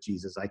into it,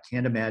 Jesus. I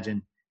can't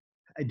imagine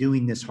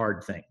doing this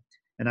hard thing.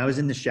 And I was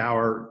in the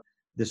shower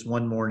this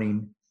one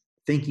morning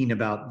thinking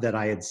about that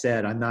I had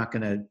said, I'm not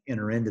going to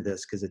enter into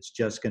this because it's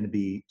just going to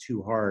be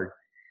too hard.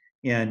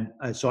 And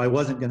so I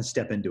wasn't going to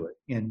step into it.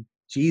 And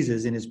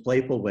Jesus, in his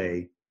playful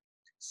way,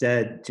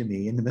 said to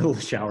me in the middle of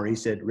the shower, he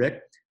said,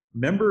 Rick,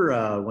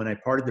 remember when I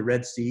parted the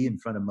Red Sea in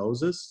front of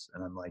Moses?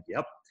 And I'm like,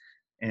 yep.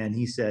 And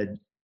he said,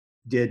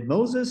 did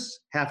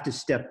Moses have to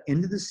step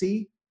into the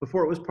sea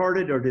before it was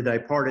parted, or did I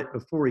part it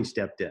before he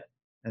stepped in?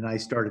 And I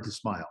started to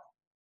smile.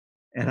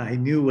 And I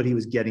knew what he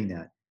was getting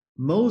at.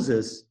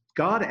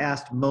 God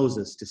asked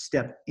Moses to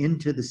step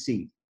into the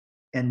sea,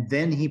 and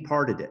then he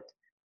parted it.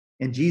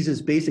 And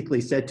Jesus basically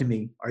said to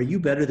me, are you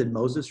better than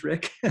Moses,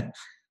 Rick?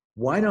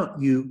 Why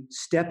don't you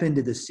step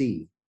into the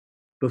sea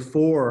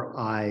before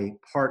I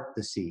part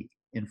the sea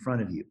in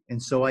front of you?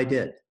 And so I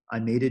did. I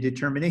made a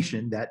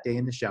determination that day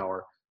in the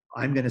shower,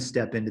 I'm going to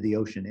step into the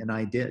ocean, and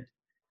I did.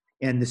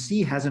 And the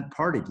sea hasn't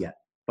parted yet,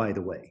 by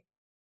the way.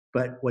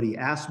 But what he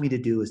asked me to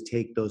do is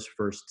take those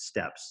first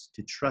steps,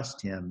 to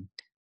trust him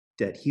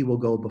that he will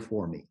go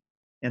before me.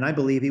 And I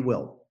believe he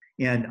will.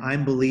 And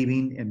I'm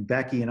believing, and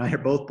Becky and I are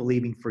both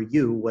believing for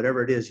you,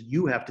 whatever it is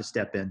you have to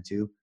step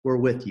into, we're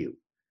with you.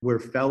 We're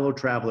fellow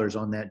travelers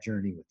on that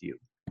journey with you.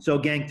 So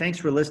gang, thanks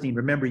for listening.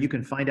 Remember, you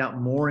can find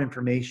out more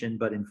information,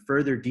 but in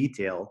further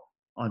detail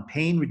on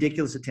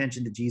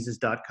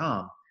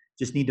payingridiculousattentiontojesus.com.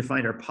 Just need to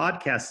find our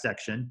podcast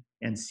section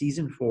and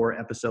season 4,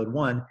 episode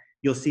 1.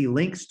 You'll see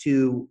links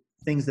to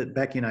things that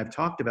Becky and I have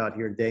talked about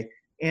here today,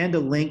 and a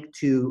link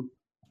to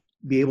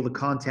be able to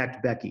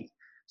contact Becky.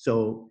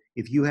 So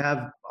if you have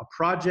a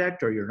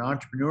project, or you're an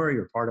entrepreneur,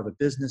 you're part of a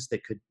business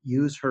that could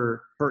use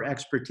her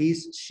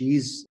expertise,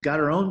 she's got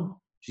her own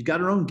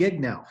gig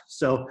now.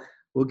 So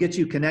we'll get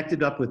you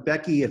connected up with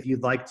Becky if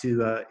you'd like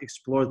to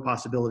explore the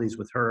possibilities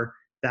with her.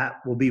 That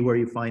will be where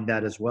you find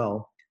that as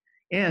well.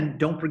 And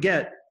don't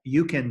forget,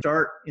 you can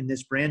start in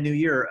this brand new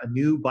year a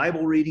new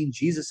Bible reading,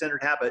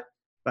 Jesus-centered habit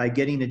by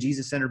getting a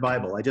Jesus-centered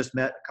Bible. I just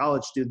met a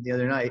college student the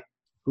other night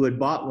who had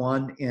bought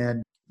one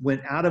and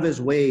went out of his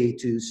way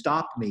to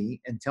stop me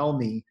and tell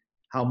me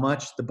how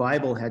much the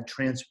Bible had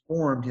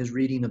transformed his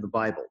reading of the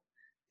Bible.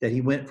 That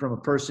he went from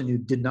a person who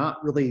did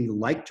not really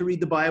like to read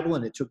the Bible,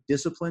 and it took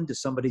discipline, to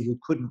somebody who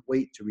couldn't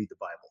wait to read the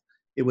Bible.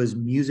 It was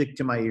music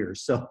to my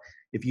ears. So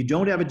if you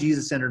don't have a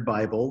Jesus-centered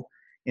Bible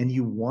and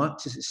you want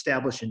to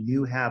establish a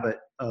new habit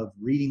of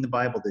reading the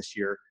Bible this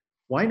year,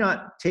 why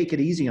not take it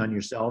easy on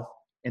yourself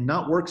and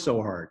not work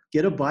so hard?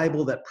 Get a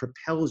Bible that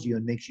propels you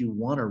and makes you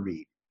want to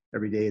read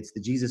every day. It's the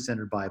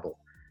Jesus-centered Bible.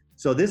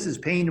 So this is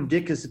Paying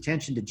Ridiculous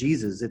Attention to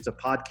Jesus. It's a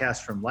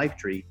podcast from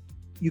Lifetree.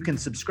 You can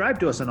subscribe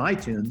to us on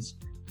iTunes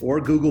or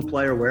Google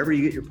Play or wherever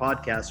you get your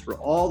podcasts for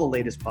all the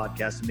latest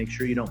podcasts, and make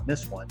sure you don't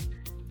miss one.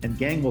 And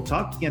gang, we'll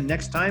talk again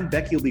next time.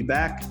 Becky will be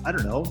back, I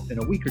don't know,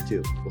 in a week or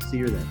two. We'll see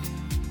you then.